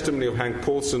the testimony of Hank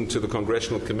Paulson to the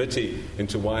Congressional Committee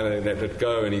into why they let it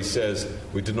go, and he says,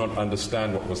 we did not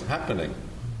understand what was happening,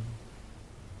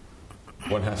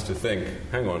 one has to think,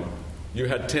 hang on, you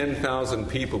had 10,000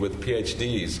 people with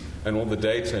PhDs and all the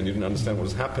data and you didn't understand what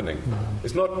was happening.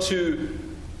 It's not too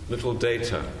little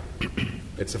data.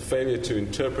 It's a failure to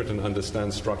interpret and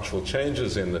understand structural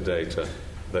changes in the data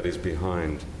that is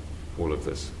behind all of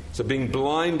this. So being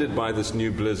blinded by this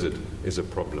new blizzard is a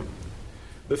problem.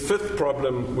 The fifth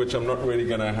problem, which I'm not really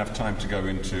going to have time to go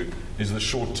into, is the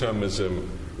short-termism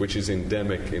which is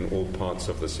endemic in all parts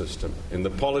of the system, in the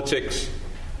politics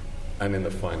and in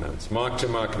the finance.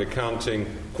 Mark-to-market accounting,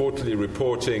 quarterly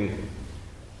reporting,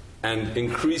 and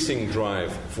increasing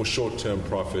drive for short-term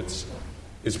profits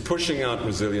is pushing out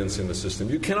resilience in the system.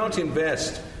 You cannot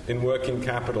invest in working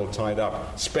capital tied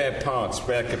up, spare parts,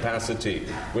 spare capacity,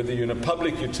 whether you're in a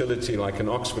public utility like an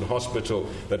Oxford hospital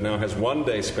that now has 1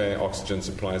 day spare oxygen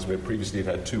supplies where previously it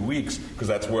had 2 weeks because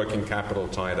that's working capital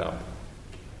tied up,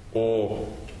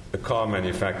 or a car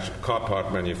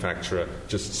part manufacturer,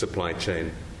 just supply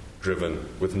chain driven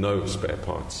with no spare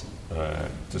parts,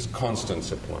 just constant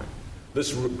supply.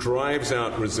 This drives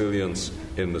out resilience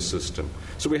in the system.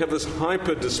 So we have this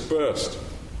hyper-dispersed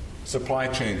supply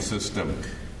chain system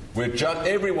where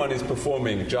everyone is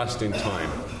performing just in time,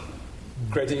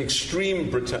 creating extreme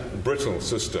brittle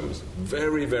systems,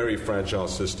 very, very fragile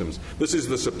systems. This is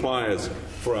the suppliers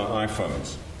for our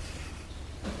iPhones.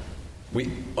 We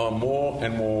are more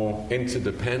and more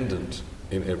interdependent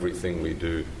in everything we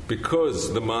do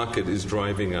because the market is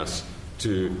driving us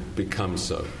to become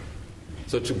so.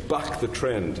 So to buck the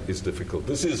trend is difficult.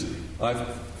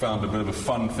 I've found a bit of a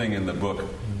fun thing in the book.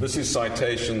 This is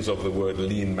citations of the word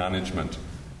lean management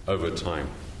over time.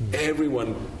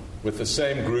 Everyone with the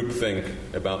same groupthink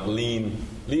about lean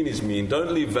is mean,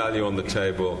 don't leave value on the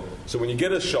table. So when you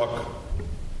get a shock,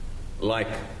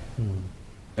 like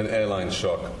an airline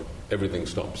shock, everything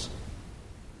stops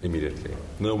immediately.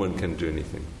 No one can do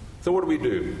anything. So what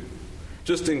do?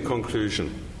 Just in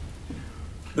conclusion,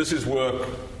 this is work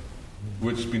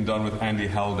which has been done with Andy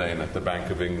Haldane at the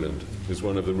Bank of England, who's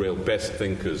one of the real best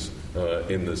thinkers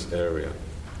in this area.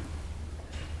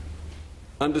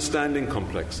 Understanding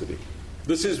complexity.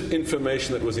 This is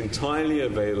information that was entirely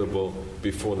available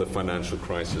before the financial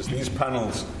crisis. These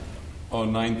panels are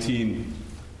 19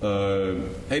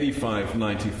 85,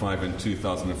 95, and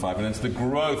 2005. And it's the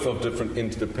growth of different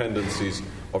interdependencies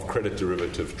of credit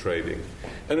derivative trading.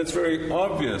 And it's very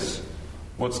obvious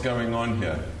what's going on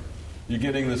here. You're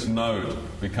getting this node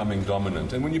becoming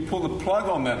dominant. And when you pull the plug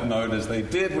on that node, as they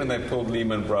did when they pulled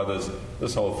Lehman Brothers,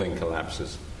 this whole thing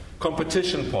collapses.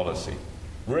 Competition policy,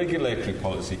 regulatory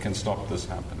policy can stop this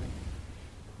happening.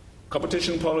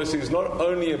 Competition policy is not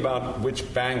only about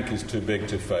which bank is too big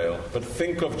to fail, but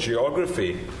think of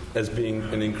geography as being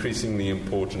an increasingly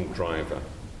important driver.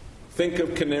 Think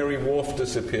of Canary Wharf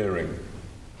disappearing,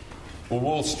 or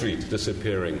Wall Street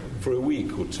disappearing for a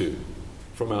week or two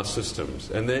from our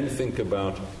systems, and then think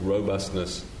about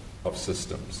robustness of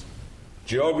systems.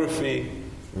 Geography,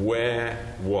 where,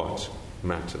 what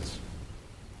matters.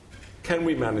 Can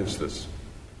we manage this?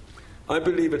 I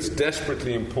believe it's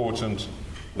desperately important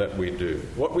that we do.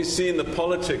 What we see in the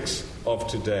politics of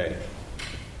today,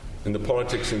 in the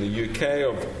politics in the UK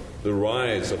of the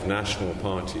rise of national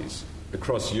parties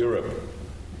across Europe,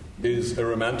 is a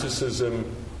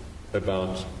romanticism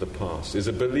about the past, is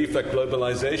a belief that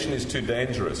globalization is too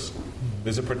dangerous.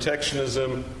 There's a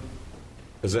protectionism,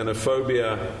 a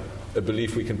xenophobia, a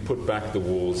belief we can put back the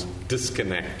walls,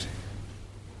 disconnect.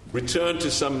 Return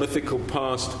to some mythical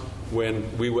past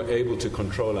when we were able to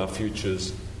control our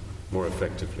futures more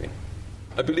effectively.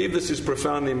 I believe this is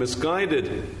profoundly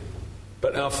misguided,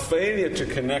 but our failure to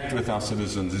connect with our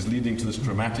citizens is leading to this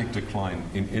dramatic decline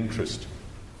in interest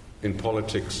in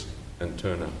politics and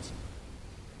turnouts.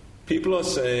 People are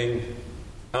saying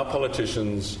our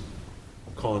politicians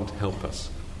can't help us,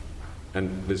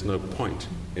 and there's no point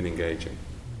in engaging.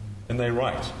 And they're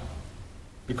right.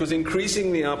 Because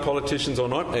increasingly our politicians are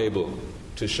not able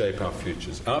to shape our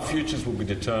futures. Our futures will be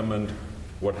determined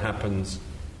what happens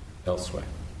elsewhere.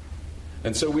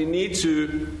 And so we need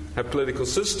to have political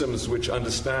systems which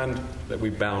understand that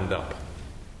we're bound up.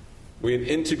 We're in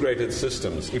integrated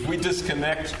systems. If we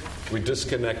disconnect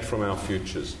from our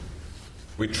futures.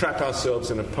 We trap ourselves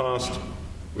in a past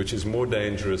which is more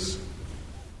dangerous,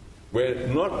 where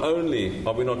not only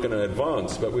are we not going to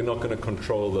advance, but we're not going to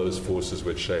control those forces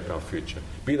which shape our future.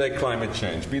 Be they climate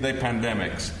change, be they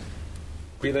pandemics,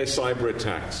 be they cyber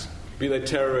attacks, be they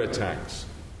terror attacks.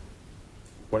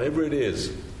 Whatever it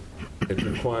is, it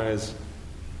requires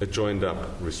a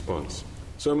joined-up response.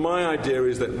 So my idea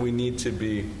is that we need to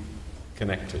be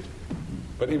connected.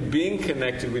 But in being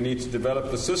connected, we need to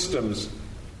develop the systems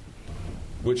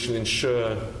which will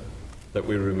ensure that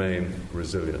we remain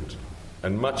resilient.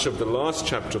 And much of the last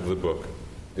chapter of the book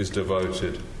is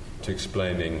devoted to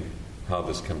explaining how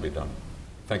this can be done.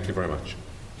 Thank you very much.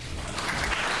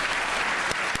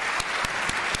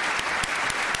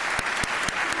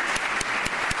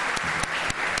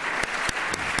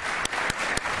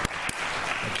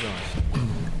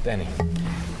 Danny.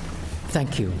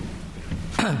 Thank you.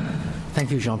 Thank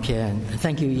you, Jean-Pierre, and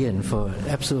thank you, Ian, for an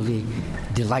absolutely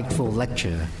delightful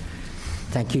lecture.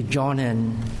 Thank you, John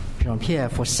and Jean-Pierre,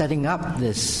 for setting up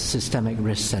this Systemic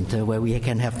Risk Center where we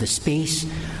can have the space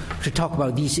to talk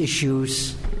about these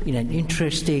issues in an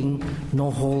interesting,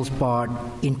 no-holds-barred,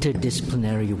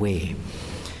 interdisciplinary way.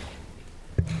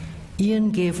 Ian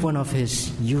gave one of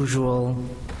his usual,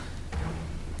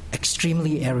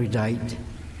 extremely erudite,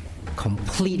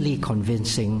 completely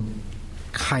convincing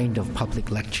kind of public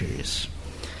lectures.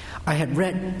 I had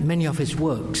read many of his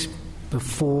works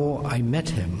before I met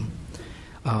him.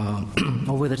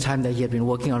 Over the time that he had been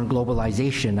working on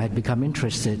globalization, I had become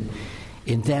interested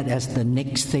in that as the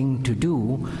next thing to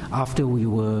do after we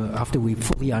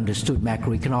fully understood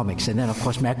macroeconomics. And then, of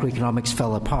course, macroeconomics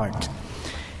fell apart.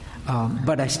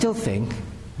 But I still think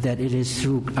that it is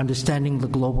through understanding the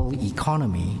global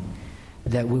economy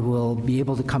that we will be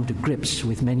able to come to grips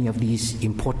with many of these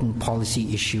important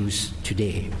policy issues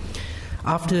today.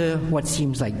 After what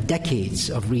seems like decades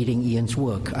of reading Ian's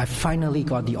work, I finally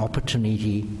got the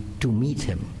opportunity to meet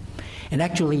him. And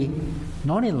actually,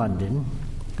 not in London,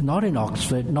 not in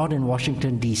Oxford, not in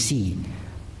Washington, D.C.,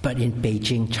 but in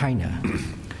Beijing, China,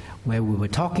 where we were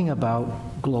talking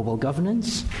about global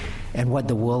governance and what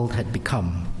the world had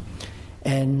become.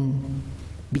 And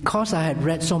because I had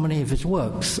read so many of his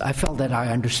works, I felt that I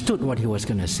understood what he was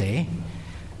going to say,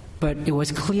 but it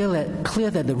was clear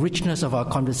that the richness of our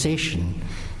conversation,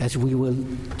 as we were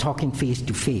talking face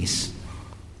to face,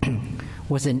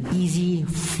 was an easy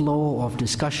flow of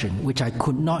discussion, which I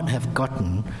could not have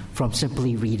gotten from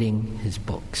simply reading his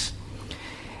books.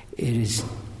 It is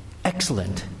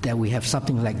excellent that we have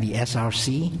something like the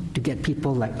SRC to get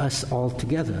people like us all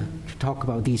together to talk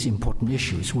about these important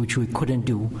issues, which we couldn't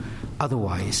do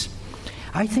otherwise.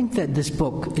 I think that this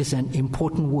book is an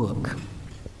important work.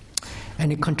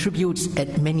 and it contributes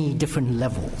at many different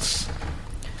levels.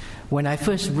 When I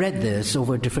first read this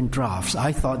over different drafts,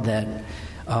 I thought that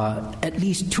at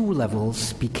least two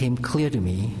levels became clear to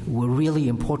me were really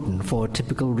important for a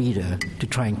typical reader to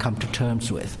try and come to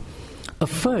terms with. A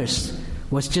first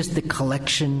was just the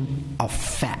collection of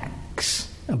facts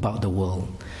about the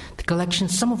world. The collection,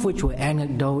 some of which were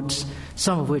anecdotes,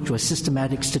 some of which were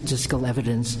systematic statistical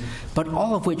evidence, but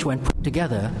all of which, when put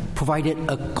together, provided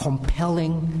a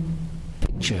compelling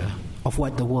picture of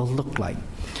what the world looked like.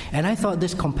 And I thought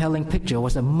this compelling picture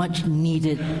was a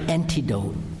much-needed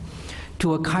antidote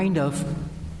to a kind of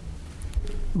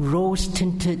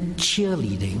rose-tinted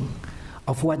cheerleading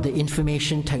of what the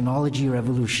information technology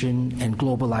revolution and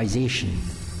globalization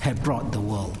had brought the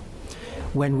world.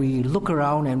 When we look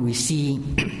around and we see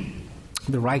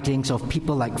the writings of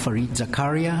people like Fareed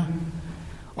Zakaria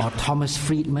or Thomas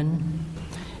Friedman,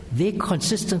 they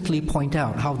consistently point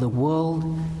out how the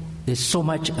world is so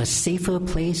much a safer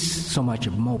place, so much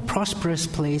a more prosperous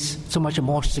place, so much a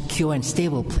more secure and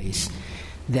stable place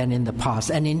than in the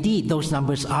past. And indeed, those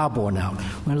numbers are borne out.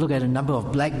 When we look at the number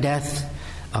of black deaths,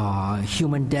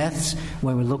 human deaths,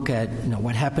 when we look at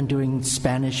what happened during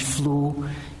Spanish flu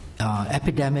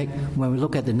epidemic, when we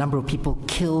look at the number of people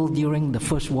killed during the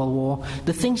First World War,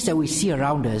 the things that we see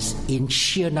around us in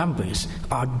sheer numbers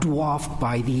are dwarfed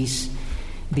by these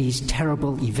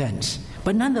terrible events.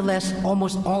 But nonetheless,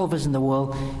 almost all of us in the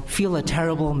world feel a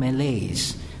terrible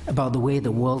malaise about the way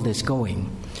the world is going.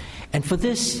 And for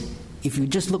this, if you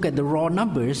just look at the raw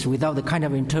numbers without the kind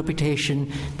of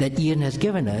interpretation that Ian has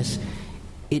given us,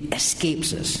 it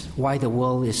escapes us why the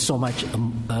world is so much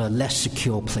a less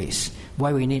secure place,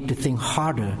 why we need to think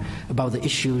harder about the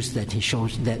issues that he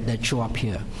shows that show up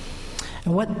here.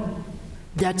 And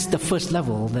that's the first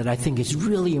level that I think is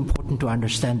really important to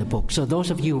understand the book. So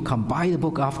those of you who come buy the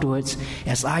book afterwards,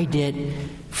 as I did,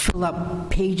 fill up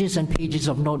pages and pages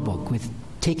of notebook with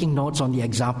taking notes on the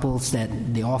examples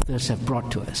that the authors have brought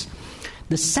to us.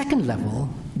 The second level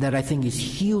that I think is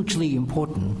hugely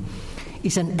important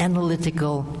is an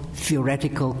analytical,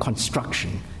 theoretical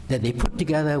construction that they put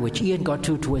together, which Ian got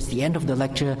to towards the end of the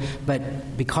lecture, but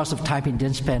because of time, he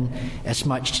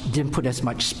didn't put as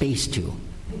much space to.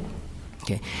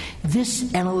 Okay.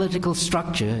 This analytical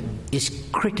structure is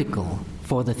critical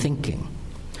for the thinking,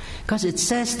 because it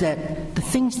says that the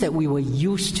things that we were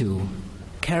used to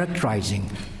characterizing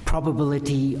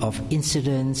probability of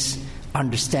incidents,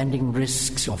 understanding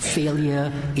risks of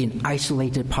failure in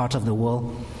isolated parts of the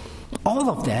world, all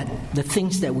of that, the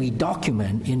things that we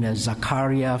document in a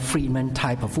Zakaria, Friedman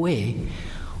type of way,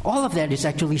 all of that is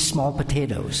actually small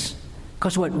potatoes.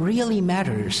 Because what really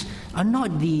matters are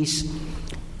not these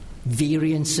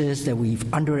variances that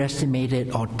we've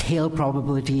underestimated or tail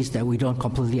probabilities that we don't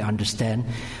completely understand,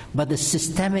 but the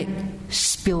systemic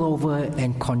spillover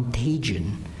and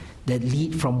contagion that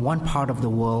lead from one part of the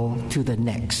world to the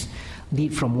next,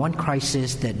 lead from one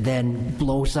crisis that then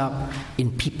blows up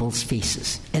in people's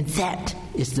faces. And that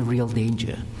is the real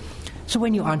danger. So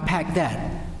when you unpack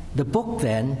that, the book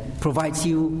then provides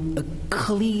you a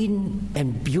clean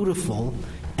and beautiful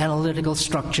analytical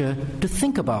structure to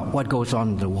think about what goes on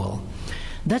in the world.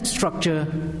 That structure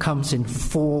comes in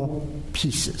 4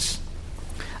 pieces.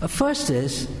 First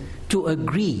is to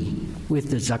agree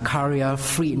with the Zakaria,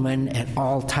 Friedman, et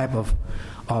al. Type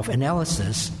of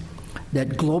analysis that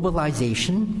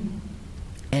globalization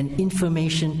and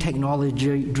information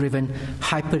technology-driven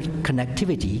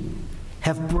hyperconnectivity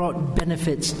have brought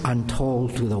benefits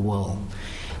untold to the world.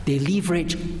 They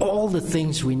leverage all the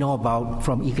things we know about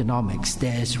from economics.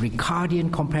 There is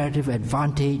Ricardian comparative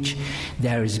advantage,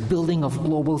 there is building of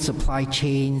global supply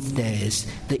chains, there is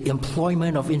the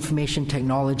employment of information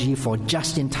technology for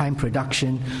just-in-time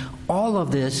production, all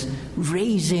of this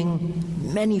raising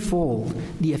manifold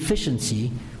the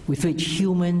efficiency with which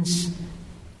humans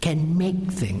can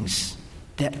make things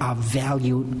that are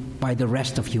valued by the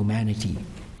rest of humanity.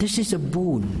 This is a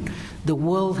boon. The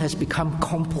world has become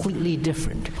completely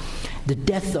different. The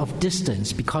death of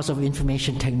distance because of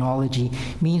information technology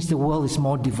means the world is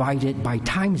more divided by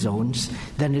time zones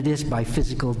than it is by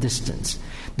physical distance.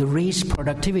 The raised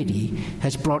productivity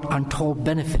has brought untold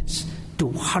benefits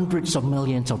to hundreds of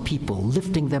millions of people,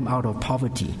 lifting them out of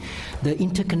poverty. The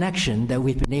interconnection that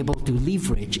we've been able to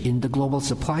leverage in the global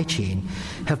supply chain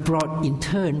have brought, in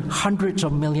turn, hundreds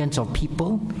of millions of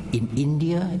people in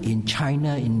India, in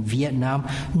China, in Vietnam,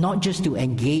 not just to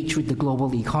engage with the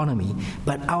global economy,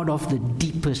 but out of the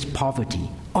deepest poverty.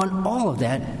 On all of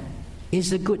that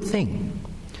is a good thing.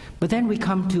 But then we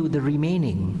come to the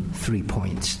remaining 3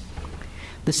 points.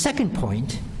 The second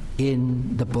point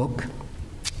in the book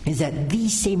is that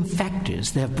these same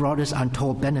factors that have brought us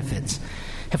untold benefits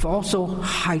have also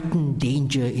heightened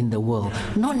danger in the world,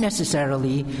 not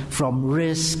necessarily from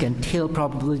risk and tail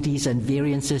probabilities and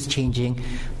variances changing,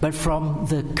 but from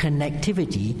the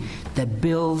connectivity that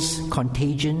builds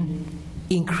contagion,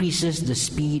 increases the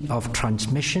speed of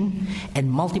transmission, and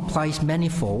multiplies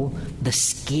manifold the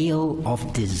scale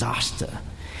of disaster.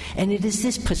 And it is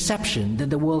this perception that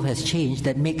the world has changed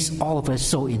that makes all of us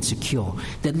so insecure,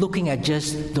 that looking at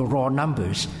just the raw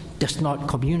numbers does not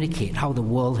communicate how the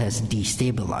world has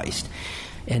destabilized.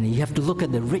 And you have to look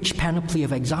at the rich panoply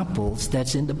of examples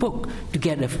that's in the book to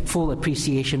get a full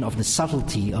appreciation of the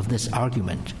subtlety of this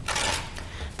argument.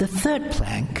 The third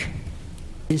plank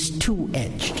is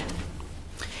two-edged.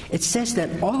 It says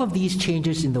that all of these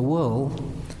changes in the world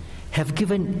have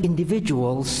given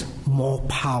individuals more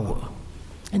power.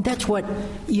 And that's what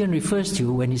Ian refers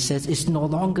to when he says it's no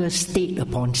longer state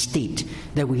upon state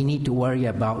that we need to worry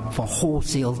about for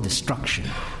wholesale destruction,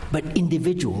 but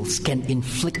individuals can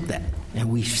inflict that.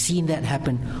 And we've seen that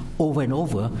happen over and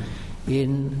over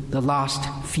in the last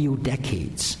few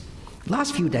decades.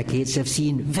 Last few decades have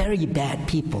seen very bad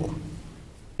people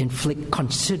inflict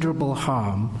considerable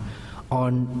harm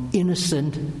on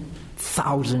innocent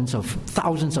thousands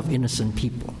of innocent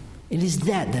people. It is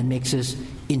that makes us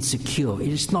insecure. It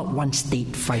is not one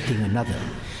state fighting another.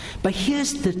 But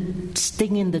here's the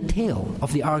sting in the tail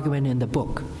of the argument in the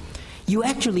book. You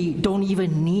actually don't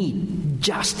even need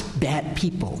just bad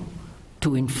people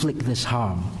to inflict this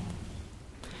harm.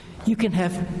 You can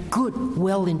have good,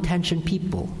 well-intentioned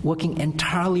people working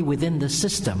entirely within the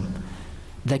system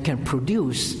that can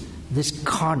produce this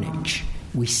carnage.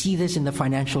 We see this in the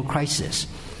financial crisis.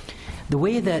 The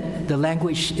way that the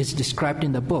language is described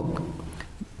in the book,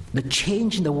 the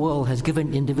change in the world has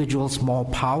given individuals more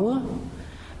power,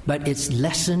 but it's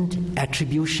lessened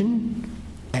attribution,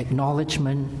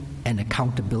 acknowledgement, and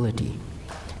accountability.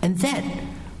 And that,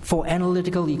 for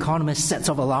analytical economists, sets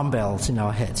off alarm bells in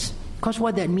our heads. Because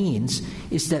what that means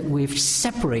is that we've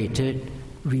separated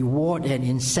reward and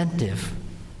incentive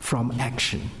from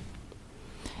action.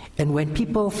 And when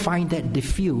people find that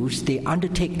diffuse, they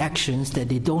undertake actions that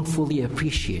they don't fully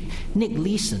appreciate. Nick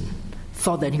Leeson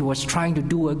thought that he was trying to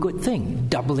do a good thing,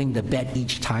 doubling the bet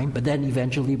each time, but then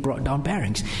eventually brought down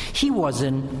Barings. He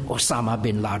wasn't Osama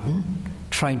bin Laden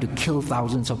trying to kill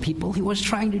thousands of people. He was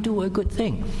trying to do a good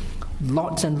thing.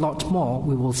 Lots and lots more,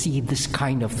 we will see this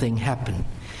kind of thing happen.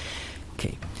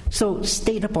 Okay, so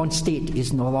state upon state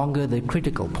is no longer the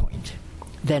critical point.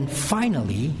 Then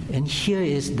finally, and here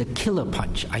is the killer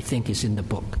punch I think is in the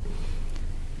book,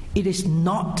 it is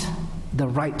not the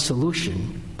right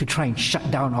solution to try and shut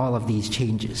down all of these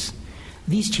changes.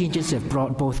 These changes have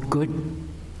brought both good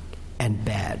and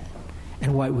bad.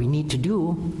 And what we need to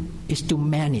do is to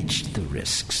manage the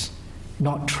risks,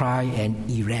 not try and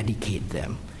eradicate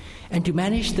them. And to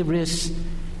manage the risks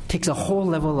takes a whole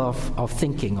level of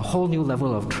thinking, a whole new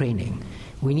level of training.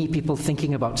 We need people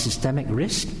thinking about systemic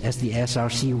risk, as the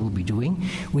SRC will be doing.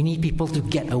 We need people to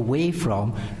get away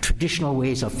from traditional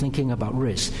ways of thinking about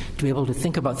risk, to be able to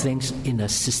think about things in a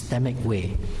systemic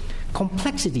way.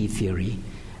 Complexity theory,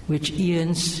 which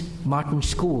Ian's Martin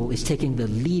School is taking the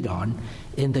lead on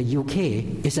in the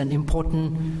UK, is an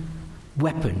important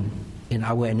weapon in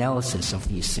our analysis of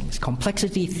these things.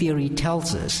 Complexity theory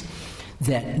tells us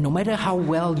that no matter how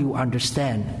well you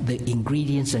understand the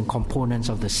ingredients and components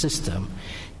of the system,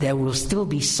 there will still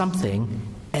be something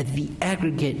at the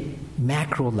aggregate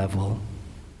macro level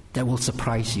that will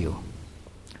surprise you.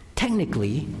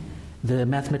 Technically, the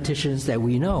mathematicians that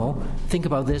we know think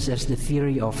about this as the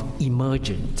theory of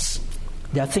emergence.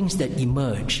 There are things that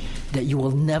emerge that you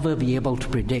will never be able to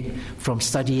predict from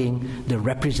studying the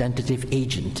representative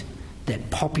agent that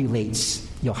populates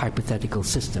your hypothetical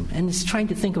system. And it's trying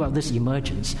to think about this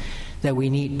emergence that we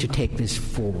need to take this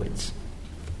forwards.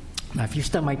 Now, if you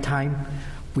start my time,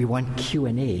 we want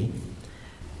Q&A.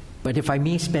 But if I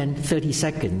may spend 30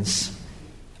 seconds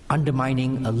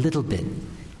undermining a little bit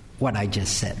what I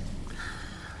just said.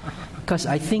 Because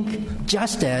I think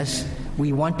just as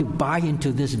we want to buy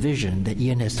into this vision that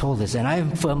Ian has told us, and I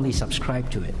am firmly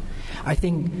subscribed to it, I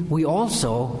think we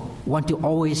also want to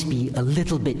always be a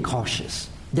little bit cautious.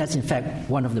 That's in fact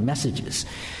one of the messages.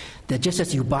 That just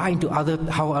as you buy into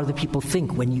how other people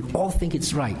think, when you all think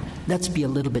it's right, let's be a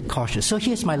little bit cautious. So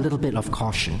here's my little bit of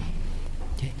caution.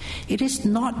 Okay. It is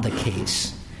not the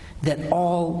case that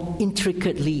all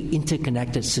intricately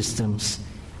interconnected systems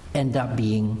end up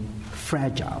being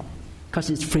fragile, because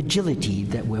it's fragility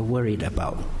that we're worried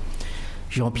about.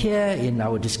 Jean-Pierre, in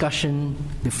our discussion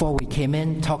before we came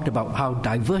in, talked about how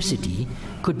diversity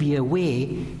could be a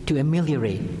way to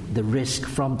ameliorate the risk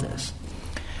from this.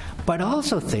 But I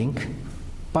also think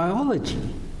biology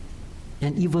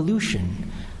and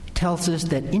evolution tells us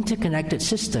that interconnected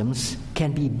systems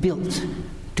can be built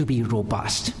to be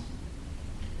robust.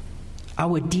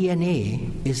 Our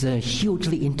DNA is a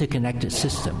hugely interconnected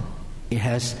system. It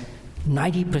has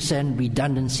 90%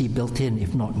 redundancy built in,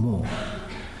 if not more.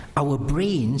 Our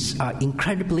brains are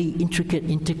incredibly intricate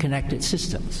interconnected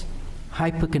systems,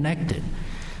 hyperconnected.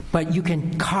 But you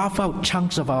can carve out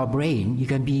chunks of our brain. You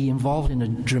can be involved in a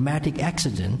dramatic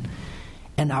accident,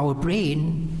 and our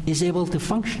brain is able to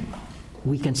function.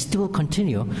 We can still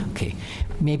continue. Okay,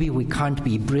 maybe we can't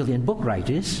be brilliant book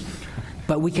writers,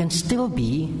 but we can still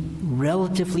be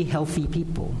relatively healthy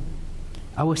people.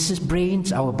 Our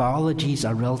brains, our biologies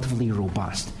are relatively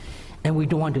robust, and we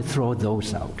don't want to throw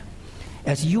those out.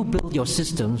 As you build your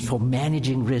systems for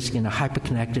managing risk in a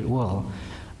hyperconnected world,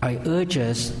 I urge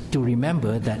us to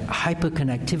remember that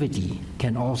hyperconnectivity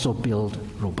can also build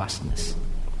robustness.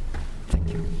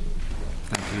 Thank you.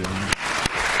 Thank you.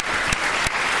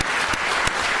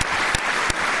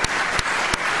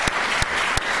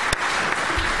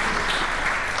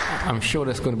 I'm sure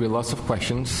there's going to be lots of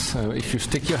questions. If you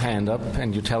stick your hand up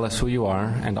and you tell us who you are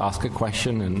and ask a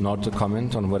question and not a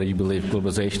comment on whether you believe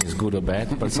globalization is good or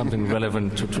bad, but something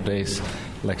relevant to today's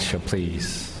lecture,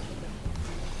 please.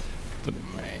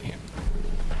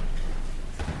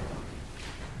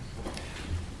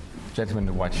 Gentleman in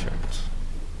the white shirt.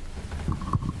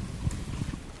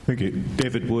 Thank you.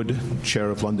 David Wood, Chair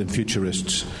of London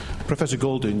Futurists. Professor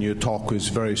Goldin, your talk was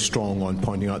very strong on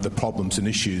pointing out the problems and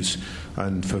issues,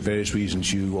 and for various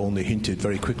reasons you only hinted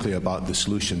very quickly about the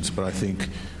solutions, but I think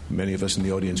many of us in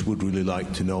the audience would really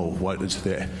like to know what is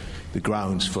the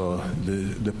grounds for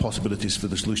the possibilities for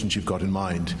the solutions you've got in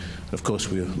mind. Of course,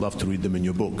 we'd love to read them in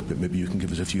your book, but maybe you can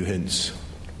give us a few hints.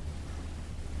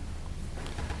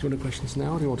 Do you want the questions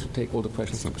now, or do you want to take all the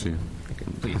questions? It's up to you. Okay,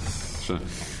 please. Sure.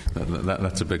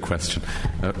 That's a big question.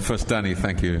 First, Danny,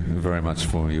 thank you very much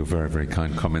for your very, very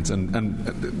kind comments. And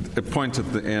a point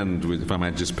at the end, if I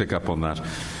might just pick up on that,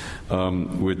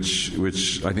 which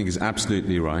I think is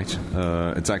absolutely right.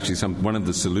 It's actually one of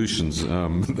the solutions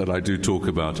that I do talk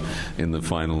about in the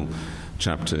final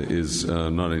chapter is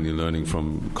not only learning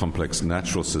from complex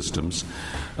natural systems,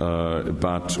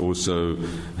 but also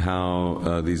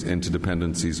how these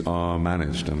interdependencies are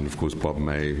managed. And of course, Bob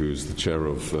May, who's the chair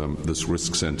of this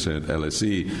risk center at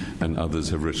LSE, and others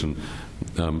have written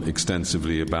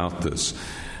extensively about this.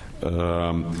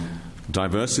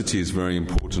 Diversity is very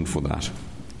important for that.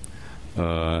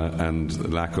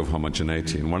 And lack of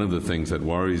homogeneity. And one of the things that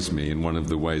worries me, and one of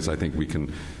the ways I think we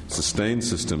can sustain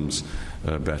systems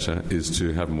better, is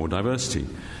to have more diversity.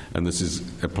 And this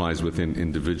applies within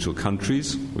individual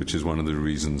countries, which is one of the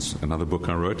reasons another book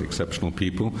I wrote, Exceptional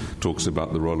People, talks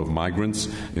about the role of migrants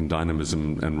in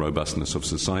dynamism and robustness of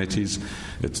societies.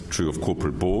 It's true of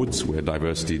corporate boards, where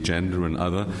diversity, gender and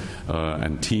other,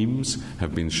 and teams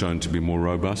have been shown to be more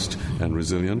robust and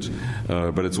resilient.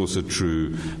 But it's also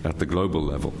true at the global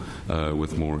level,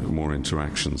 with more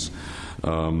interactions.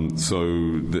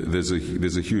 So there's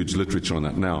a huge literature on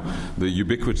that. Now, the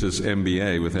ubiquitous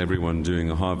MBA, with everyone doing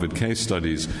Harvard case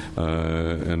studies,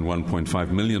 and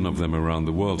 1.5 million of them around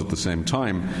the world at the same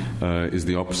time, is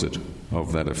the opposite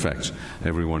of that effect.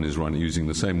 Everyone is using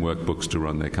the same workbooks to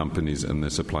run their companies and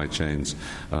their supply chains,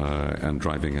 and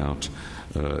driving out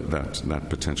that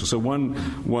potential. So one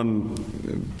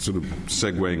sort of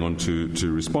segueing on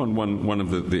to respond, one of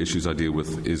the issues I deal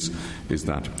with is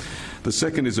that. The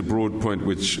second is a broad point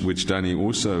which Danny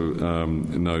also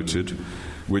noted,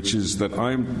 which is that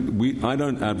I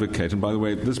don't advocate, and by the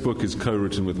way, this book is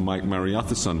co-written with Mike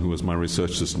Mariathasan, who was my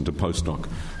research assistant, a postdoc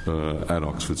at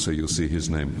Oxford, so you'll see his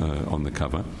name on the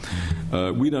cover.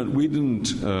 We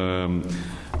didn't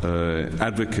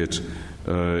advocate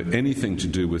anything to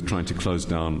do with trying to close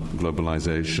down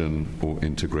globalization or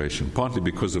integration, partly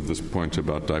because of this point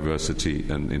about diversity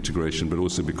and integration, but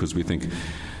also because we think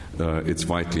it's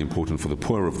vitally important for the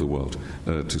poor of the world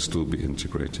to still be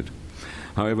integrated.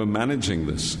 However, managing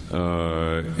this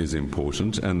is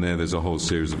important, and there's a whole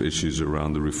series of issues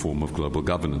around the reform of global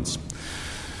governance.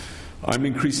 I'm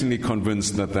increasingly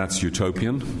convinced that that's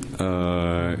utopian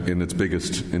in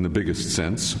the biggest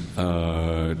sense,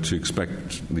 to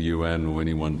expect the UN or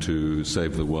anyone to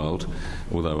save the world,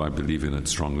 although I believe in it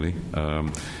strongly.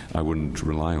 I wouldn't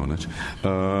rely on it.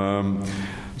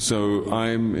 So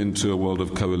I'm into a world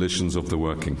of coalitions of the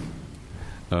working,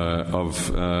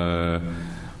 of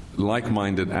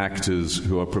like-minded actors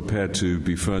who are prepared to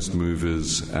be first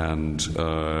movers and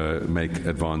make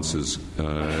advances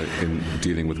in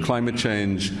dealing with climate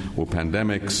change or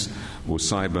pandemics or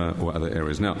cyber or other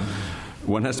areas. Now,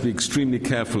 one has to be extremely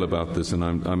careful about this, and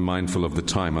I'm mindful of the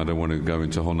time. I don't want to go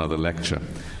into a whole other lecture.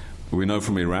 We know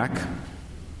from Iraq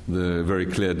the very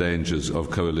clear dangers of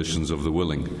coalitions of the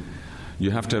willing.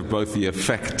 You have to have both the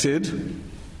affected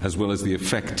as well as the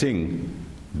affecting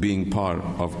being part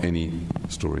of any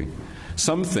story.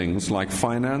 Some things, like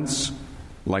finance,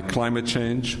 like climate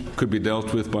change, could be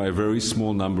dealt with by a very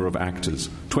small number of actors.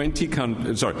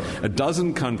 A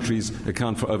dozen countries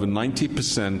account for over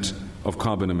 90% of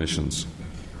carbon emissions.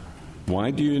 Why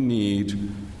do you need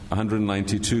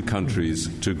 192 countries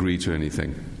to agree to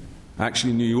anything?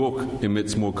 Actually, New York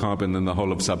emits more carbon than the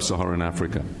whole of sub-Saharan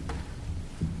Africa.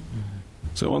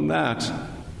 So on that,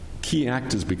 key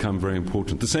actors become very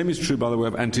important. The same is true, by the way,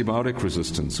 of antibiotic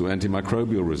resistance or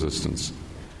antimicrobial resistance.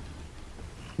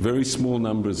 Very small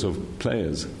numbers of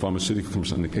players, pharmaceutical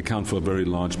companies, account for a very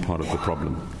large part of the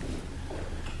problem.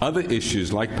 Other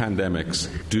issues, like pandemics,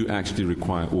 do actually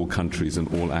require all countries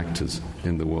and all actors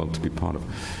in the world to be part of.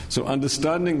 So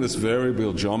understanding this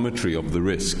variable geometry of the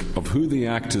risk, of who the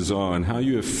actors are and how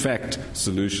you affect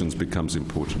solutions becomes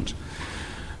important.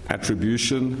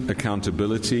 Attribution,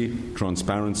 accountability,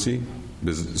 transparency.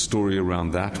 There's a story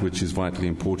around that which is vitally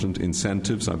important.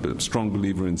 Incentives, I'm a strong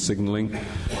believer in signaling.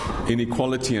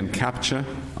 Inequality and capture.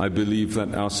 I believe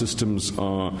that our systems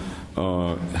are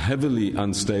heavily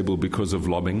unstable because of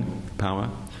lobbying power,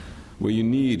 where you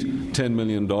need $10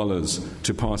 million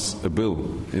to pass a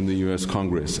bill in the US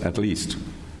Congress, at least,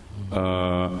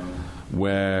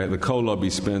 where the coal lobby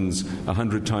spends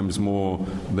 100 times more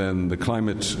than the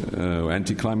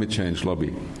anti-climate change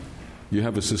lobby. You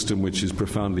have a system which is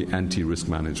profoundly anti-risk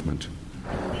management.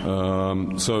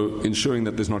 So ensuring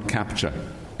that there's not capture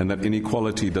and that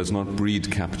inequality does not breed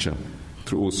capture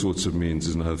through all sorts of means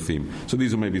is another theme. So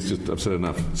these are maybe, just, I've said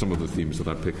enough, some of the themes that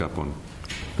I pick up on.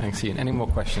 Thanks, Ian. Any more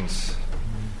questions?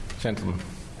 Gentlemen.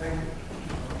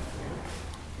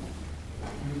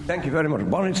 Thank you very much.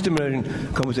 One stimulating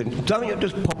conversation. Something about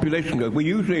just population growth. We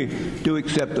usually do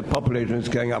accept that population is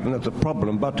going up, and that's a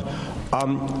problem. But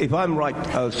if I'm right,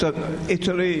 so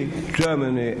Italy,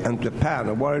 Germany, and Japan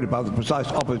are worried about the precise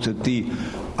opposite, the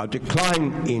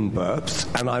decline in births.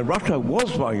 And Russia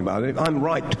was worrying about it. If I'm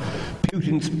right,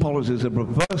 Putin's policies have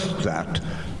reversed that.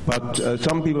 But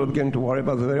some people are beginning to worry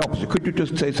about the very opposite. Could you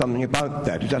just say something about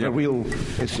that? Is that a real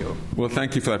issue? Well,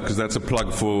 thank you for that, because that's a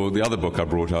plug for the other book I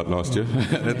brought out last year,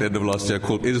 at the end of last year,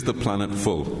 called Is the Planet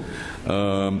Full?,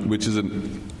 which is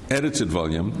an edited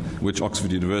volume, which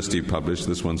Oxford University published,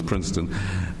 this one's Princeton,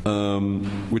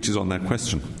 which is on that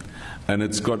question. And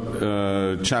it's got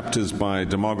chapters by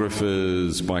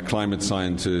demographers, by climate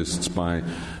scientists, by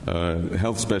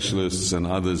health specialists and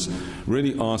others,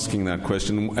 really asking that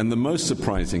question. And the most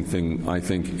surprising thing, I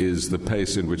think, is the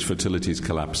pace in which fertility is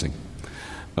collapsing.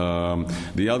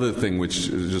 The other thing, which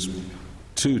is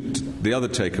the other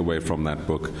takeaway from that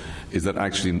book, is that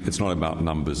actually it's not about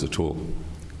numbers at all.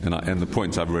 And the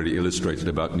points I've already illustrated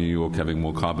about New York having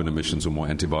more carbon emissions or more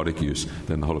antibiotic use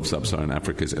than the whole of sub-Saharan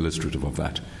Africa is illustrative of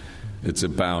that. It's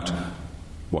about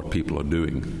what people are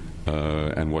doing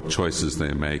and what choices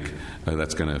they make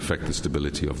that's going to affect the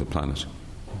stability of the planet.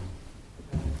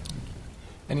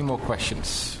 Any more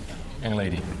questions? Young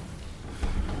lady.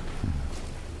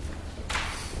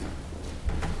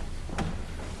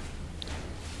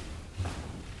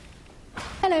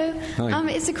 Hello. Hi.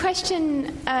 It's a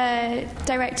question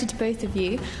directed to both of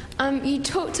you. You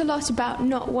talked a lot about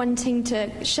not wanting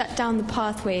to shut down the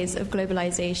pathways of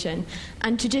globalization,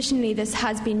 and traditionally this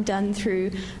has been done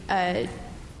through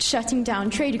shutting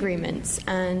down trade agreements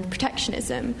and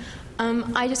protectionism.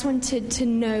 I just wanted to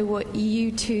know what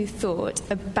you two thought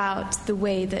about the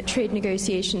way that trade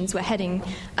negotiations were heading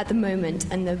at the moment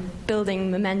and the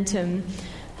building momentum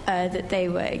that they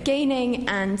were gaining,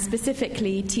 and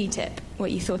specifically TTIP,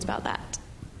 what you thought about that.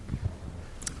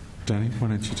 Danny, why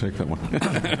don't you take that one?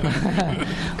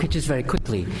 Okay, just very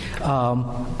quickly.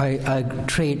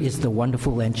 Trade is the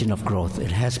wonderful engine of growth.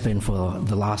 It has been for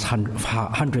the last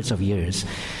hundreds of years.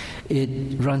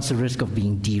 It runs the risk of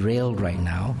being derailed right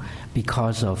now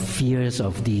because of fears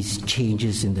of these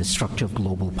changes in the structure of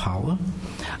global power.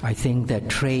 I think that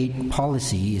trade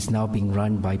policy is now being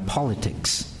run by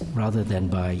politics rather than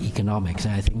by economics,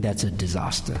 and I think that's a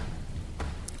disaster.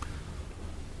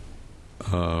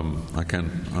 I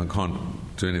can't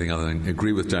do anything other than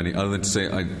agree with Danny, other than to say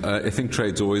I think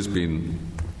trade's always been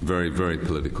very, very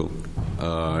political.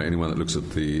 Anyone that looks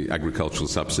at the agricultural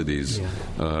subsidies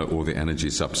or the energy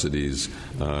subsidies,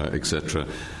 etc.,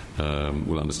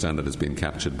 will understand that it's been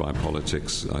captured by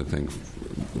politics, I think,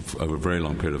 over a very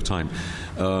long period of time.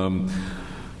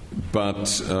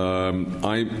 But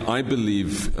I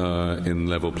believe in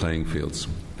level playing fields.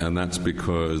 And that's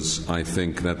because I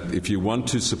think that if you want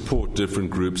to support different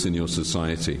groups in your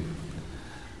society,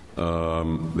 there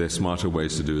are smarter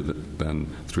ways to do that than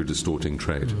through distorting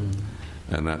trade.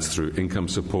 And that's through income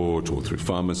support or through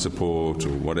farmer support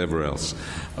or whatever else.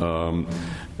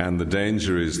 And the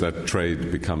danger is that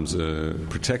trade becomes a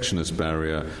protectionist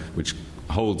barrier which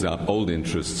holds out old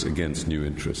interests against new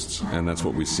interests. And that's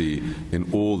what we see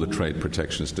in all the trade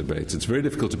protectionist debates. It's very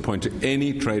difficult to point to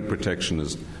any trade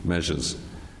protectionist measures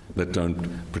that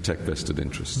don't protect vested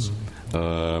interests.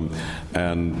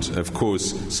 And, of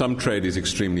course, some trade is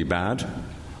extremely bad,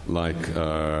 like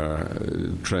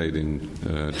trade in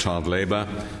child labor,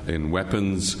 in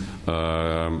weapons,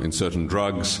 in certain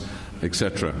drugs,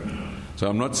 etc. So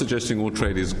I'm not suggesting all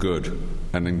trade is good.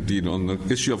 And indeed, on the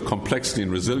issue of complexity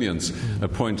and resilience, a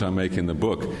point I make in the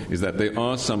book is that there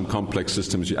are some complex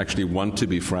systems you actually want to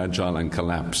be fragile and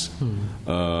collapse,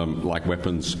 like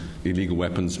weapons, illegal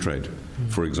weapons trade,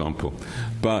 for example.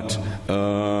 But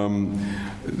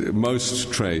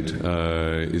most trade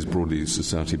is broadly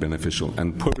society beneficial,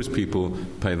 and poorest people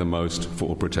pay the most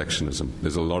for protectionism.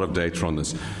 There's a lot of data on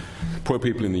this. Poor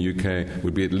people in the UK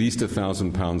would be at least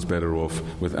 £1,000 better off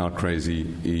without crazy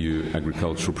EU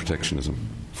agricultural protectionism,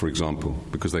 for example,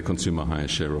 because they consume a higher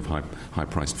share of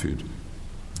high-priced food.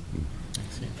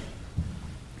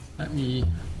 Let me,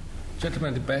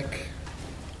 gentleman at the back.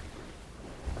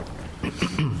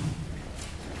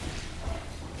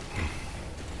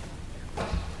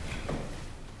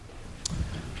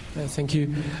 Thank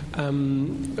you.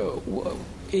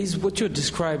 Is what you're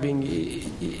describing,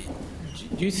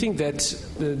 do you think that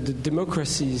the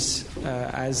democracies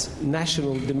as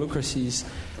national democracies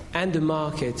and the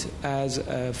market as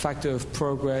a factor of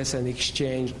progress and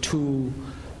exchange tool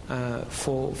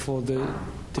for the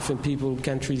different people,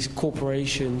 countries,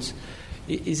 corporations,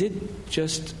 is it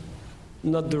just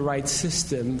not the right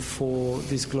system for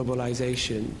this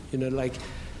globalization? You know, like,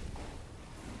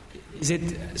 is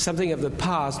it something of the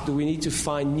past? Do we need to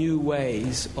find new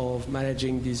ways of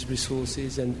managing these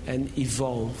resources and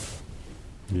evolve?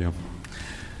 Yeah.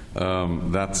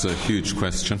 That's a huge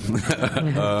question.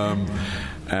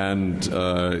 And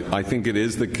I think it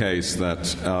is the case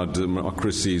that our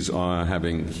democracies are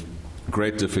having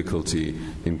great difficulty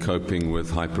in coping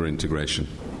with hyper-integration.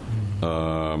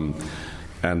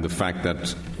 And the fact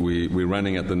that we're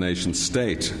running at the nation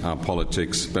state, our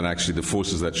politics, but actually the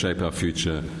forces that shape our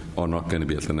future are not going to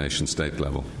be at the nation state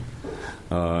level.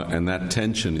 And that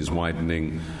tension is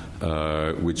widening,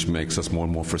 which makes us more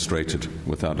and more frustrated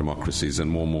with our democracies and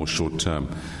more short-term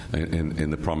in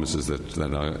the promises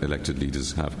that our elected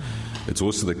leaders have. It's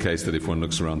also the case that if one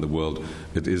looks around the world,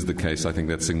 it is the case, I think,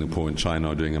 that Singapore and China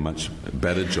are doing a much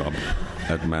better job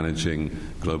at managing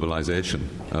globalization.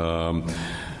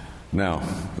 Now,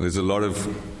 there's a lot of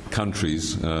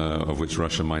countries, of which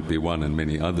Russia might be one, and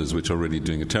many others, which are already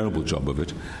doing a terrible job of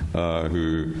it,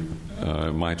 who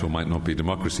might or might not be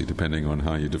democracy, depending on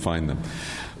how you define them.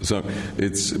 So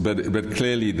it's, but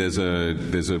clearly there's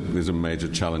a major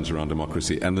challenge around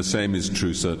democracy, and the same is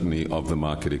true certainly of the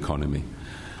market economy,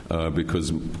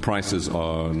 because prices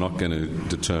are not going to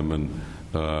determine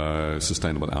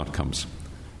sustainable outcomes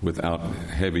without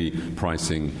heavy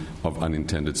pricing of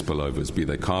unintended spillovers, be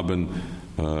they carbon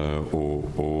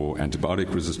or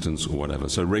antibiotic resistance or whatever.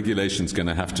 So regulation is going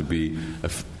to have to be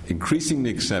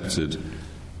increasingly accepted,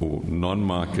 or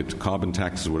non-market carbon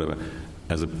taxes or whatever,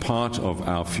 as a part of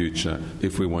our future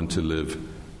if we want to live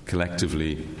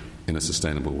collectively in a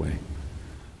sustainable way.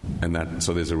 And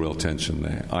so there's a real tension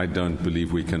there. I don't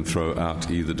believe we can throw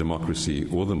out either democracy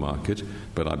or the market,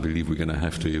 but I believe we're going to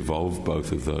have to evolve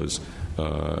both of those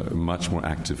much more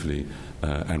actively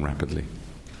and rapidly.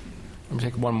 Let me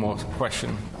take one more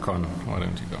question. Con, why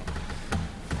don't you go?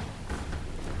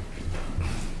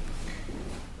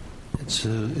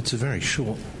 It's a very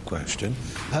short question.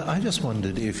 I just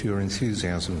wondered if your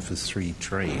enthusiasm for free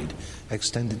trade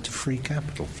extended to free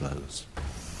capital flows.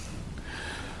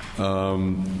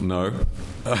 No,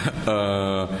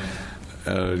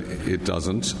 it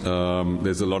doesn't.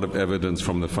 There's a lot of evidence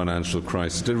from the financial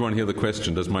crisis. Did everyone hear the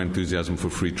question? Does my enthusiasm for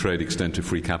free trade extend to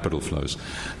free capital flows?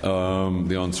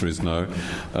 The answer is no.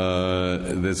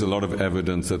 There's a lot of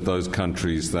evidence that those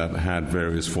countries that had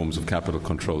various forms of capital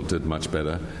control did much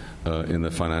better in the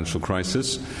financial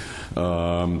crisis.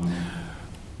 The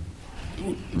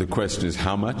question is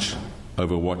how much,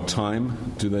 over what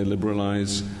time do they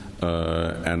liberalize,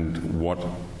 and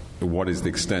what is the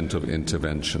extent of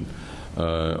intervention?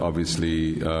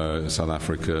 Obviously, South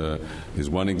Africa is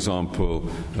one example,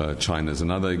 China is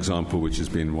another example which has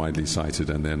been widely cited,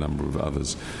 and there are a number of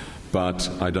others. But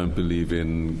I don't believe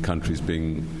in countries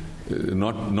being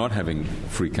not having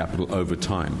free capital over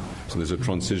time. So there's a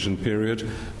transition period.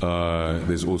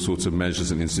 There's all sorts of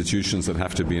measures and institutions that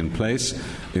have to be in place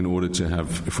in order to have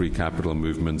free capital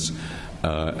movements.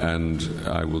 And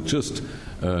I will just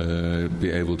be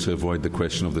able to avoid the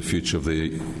question of the future of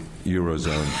the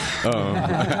Eurozone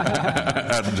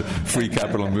and free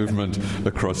capital movement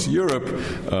across Europe,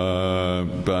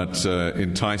 but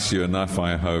entice you enough,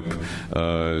 I hope,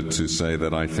 to say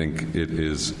that I think it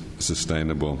is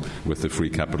sustainable with the free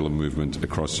capital movement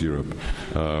across Europe.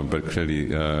 But clearly,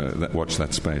 watch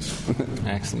that space.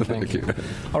 Excellent, thank you.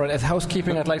 All right, as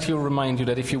housekeeping, I'd like to remind you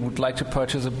that if you would like to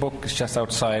purchase a book, it's just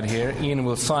outside here. Ian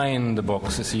will sign the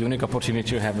books. It's a unique opportunity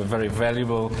to have a very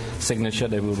valuable signature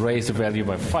that will raise the value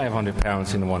by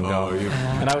 £500 in one go.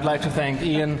 And I would like to thank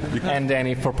Ian and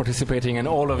Danny for participating and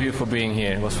all of you for being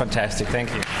here. It was fantastic.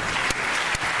 Thank you.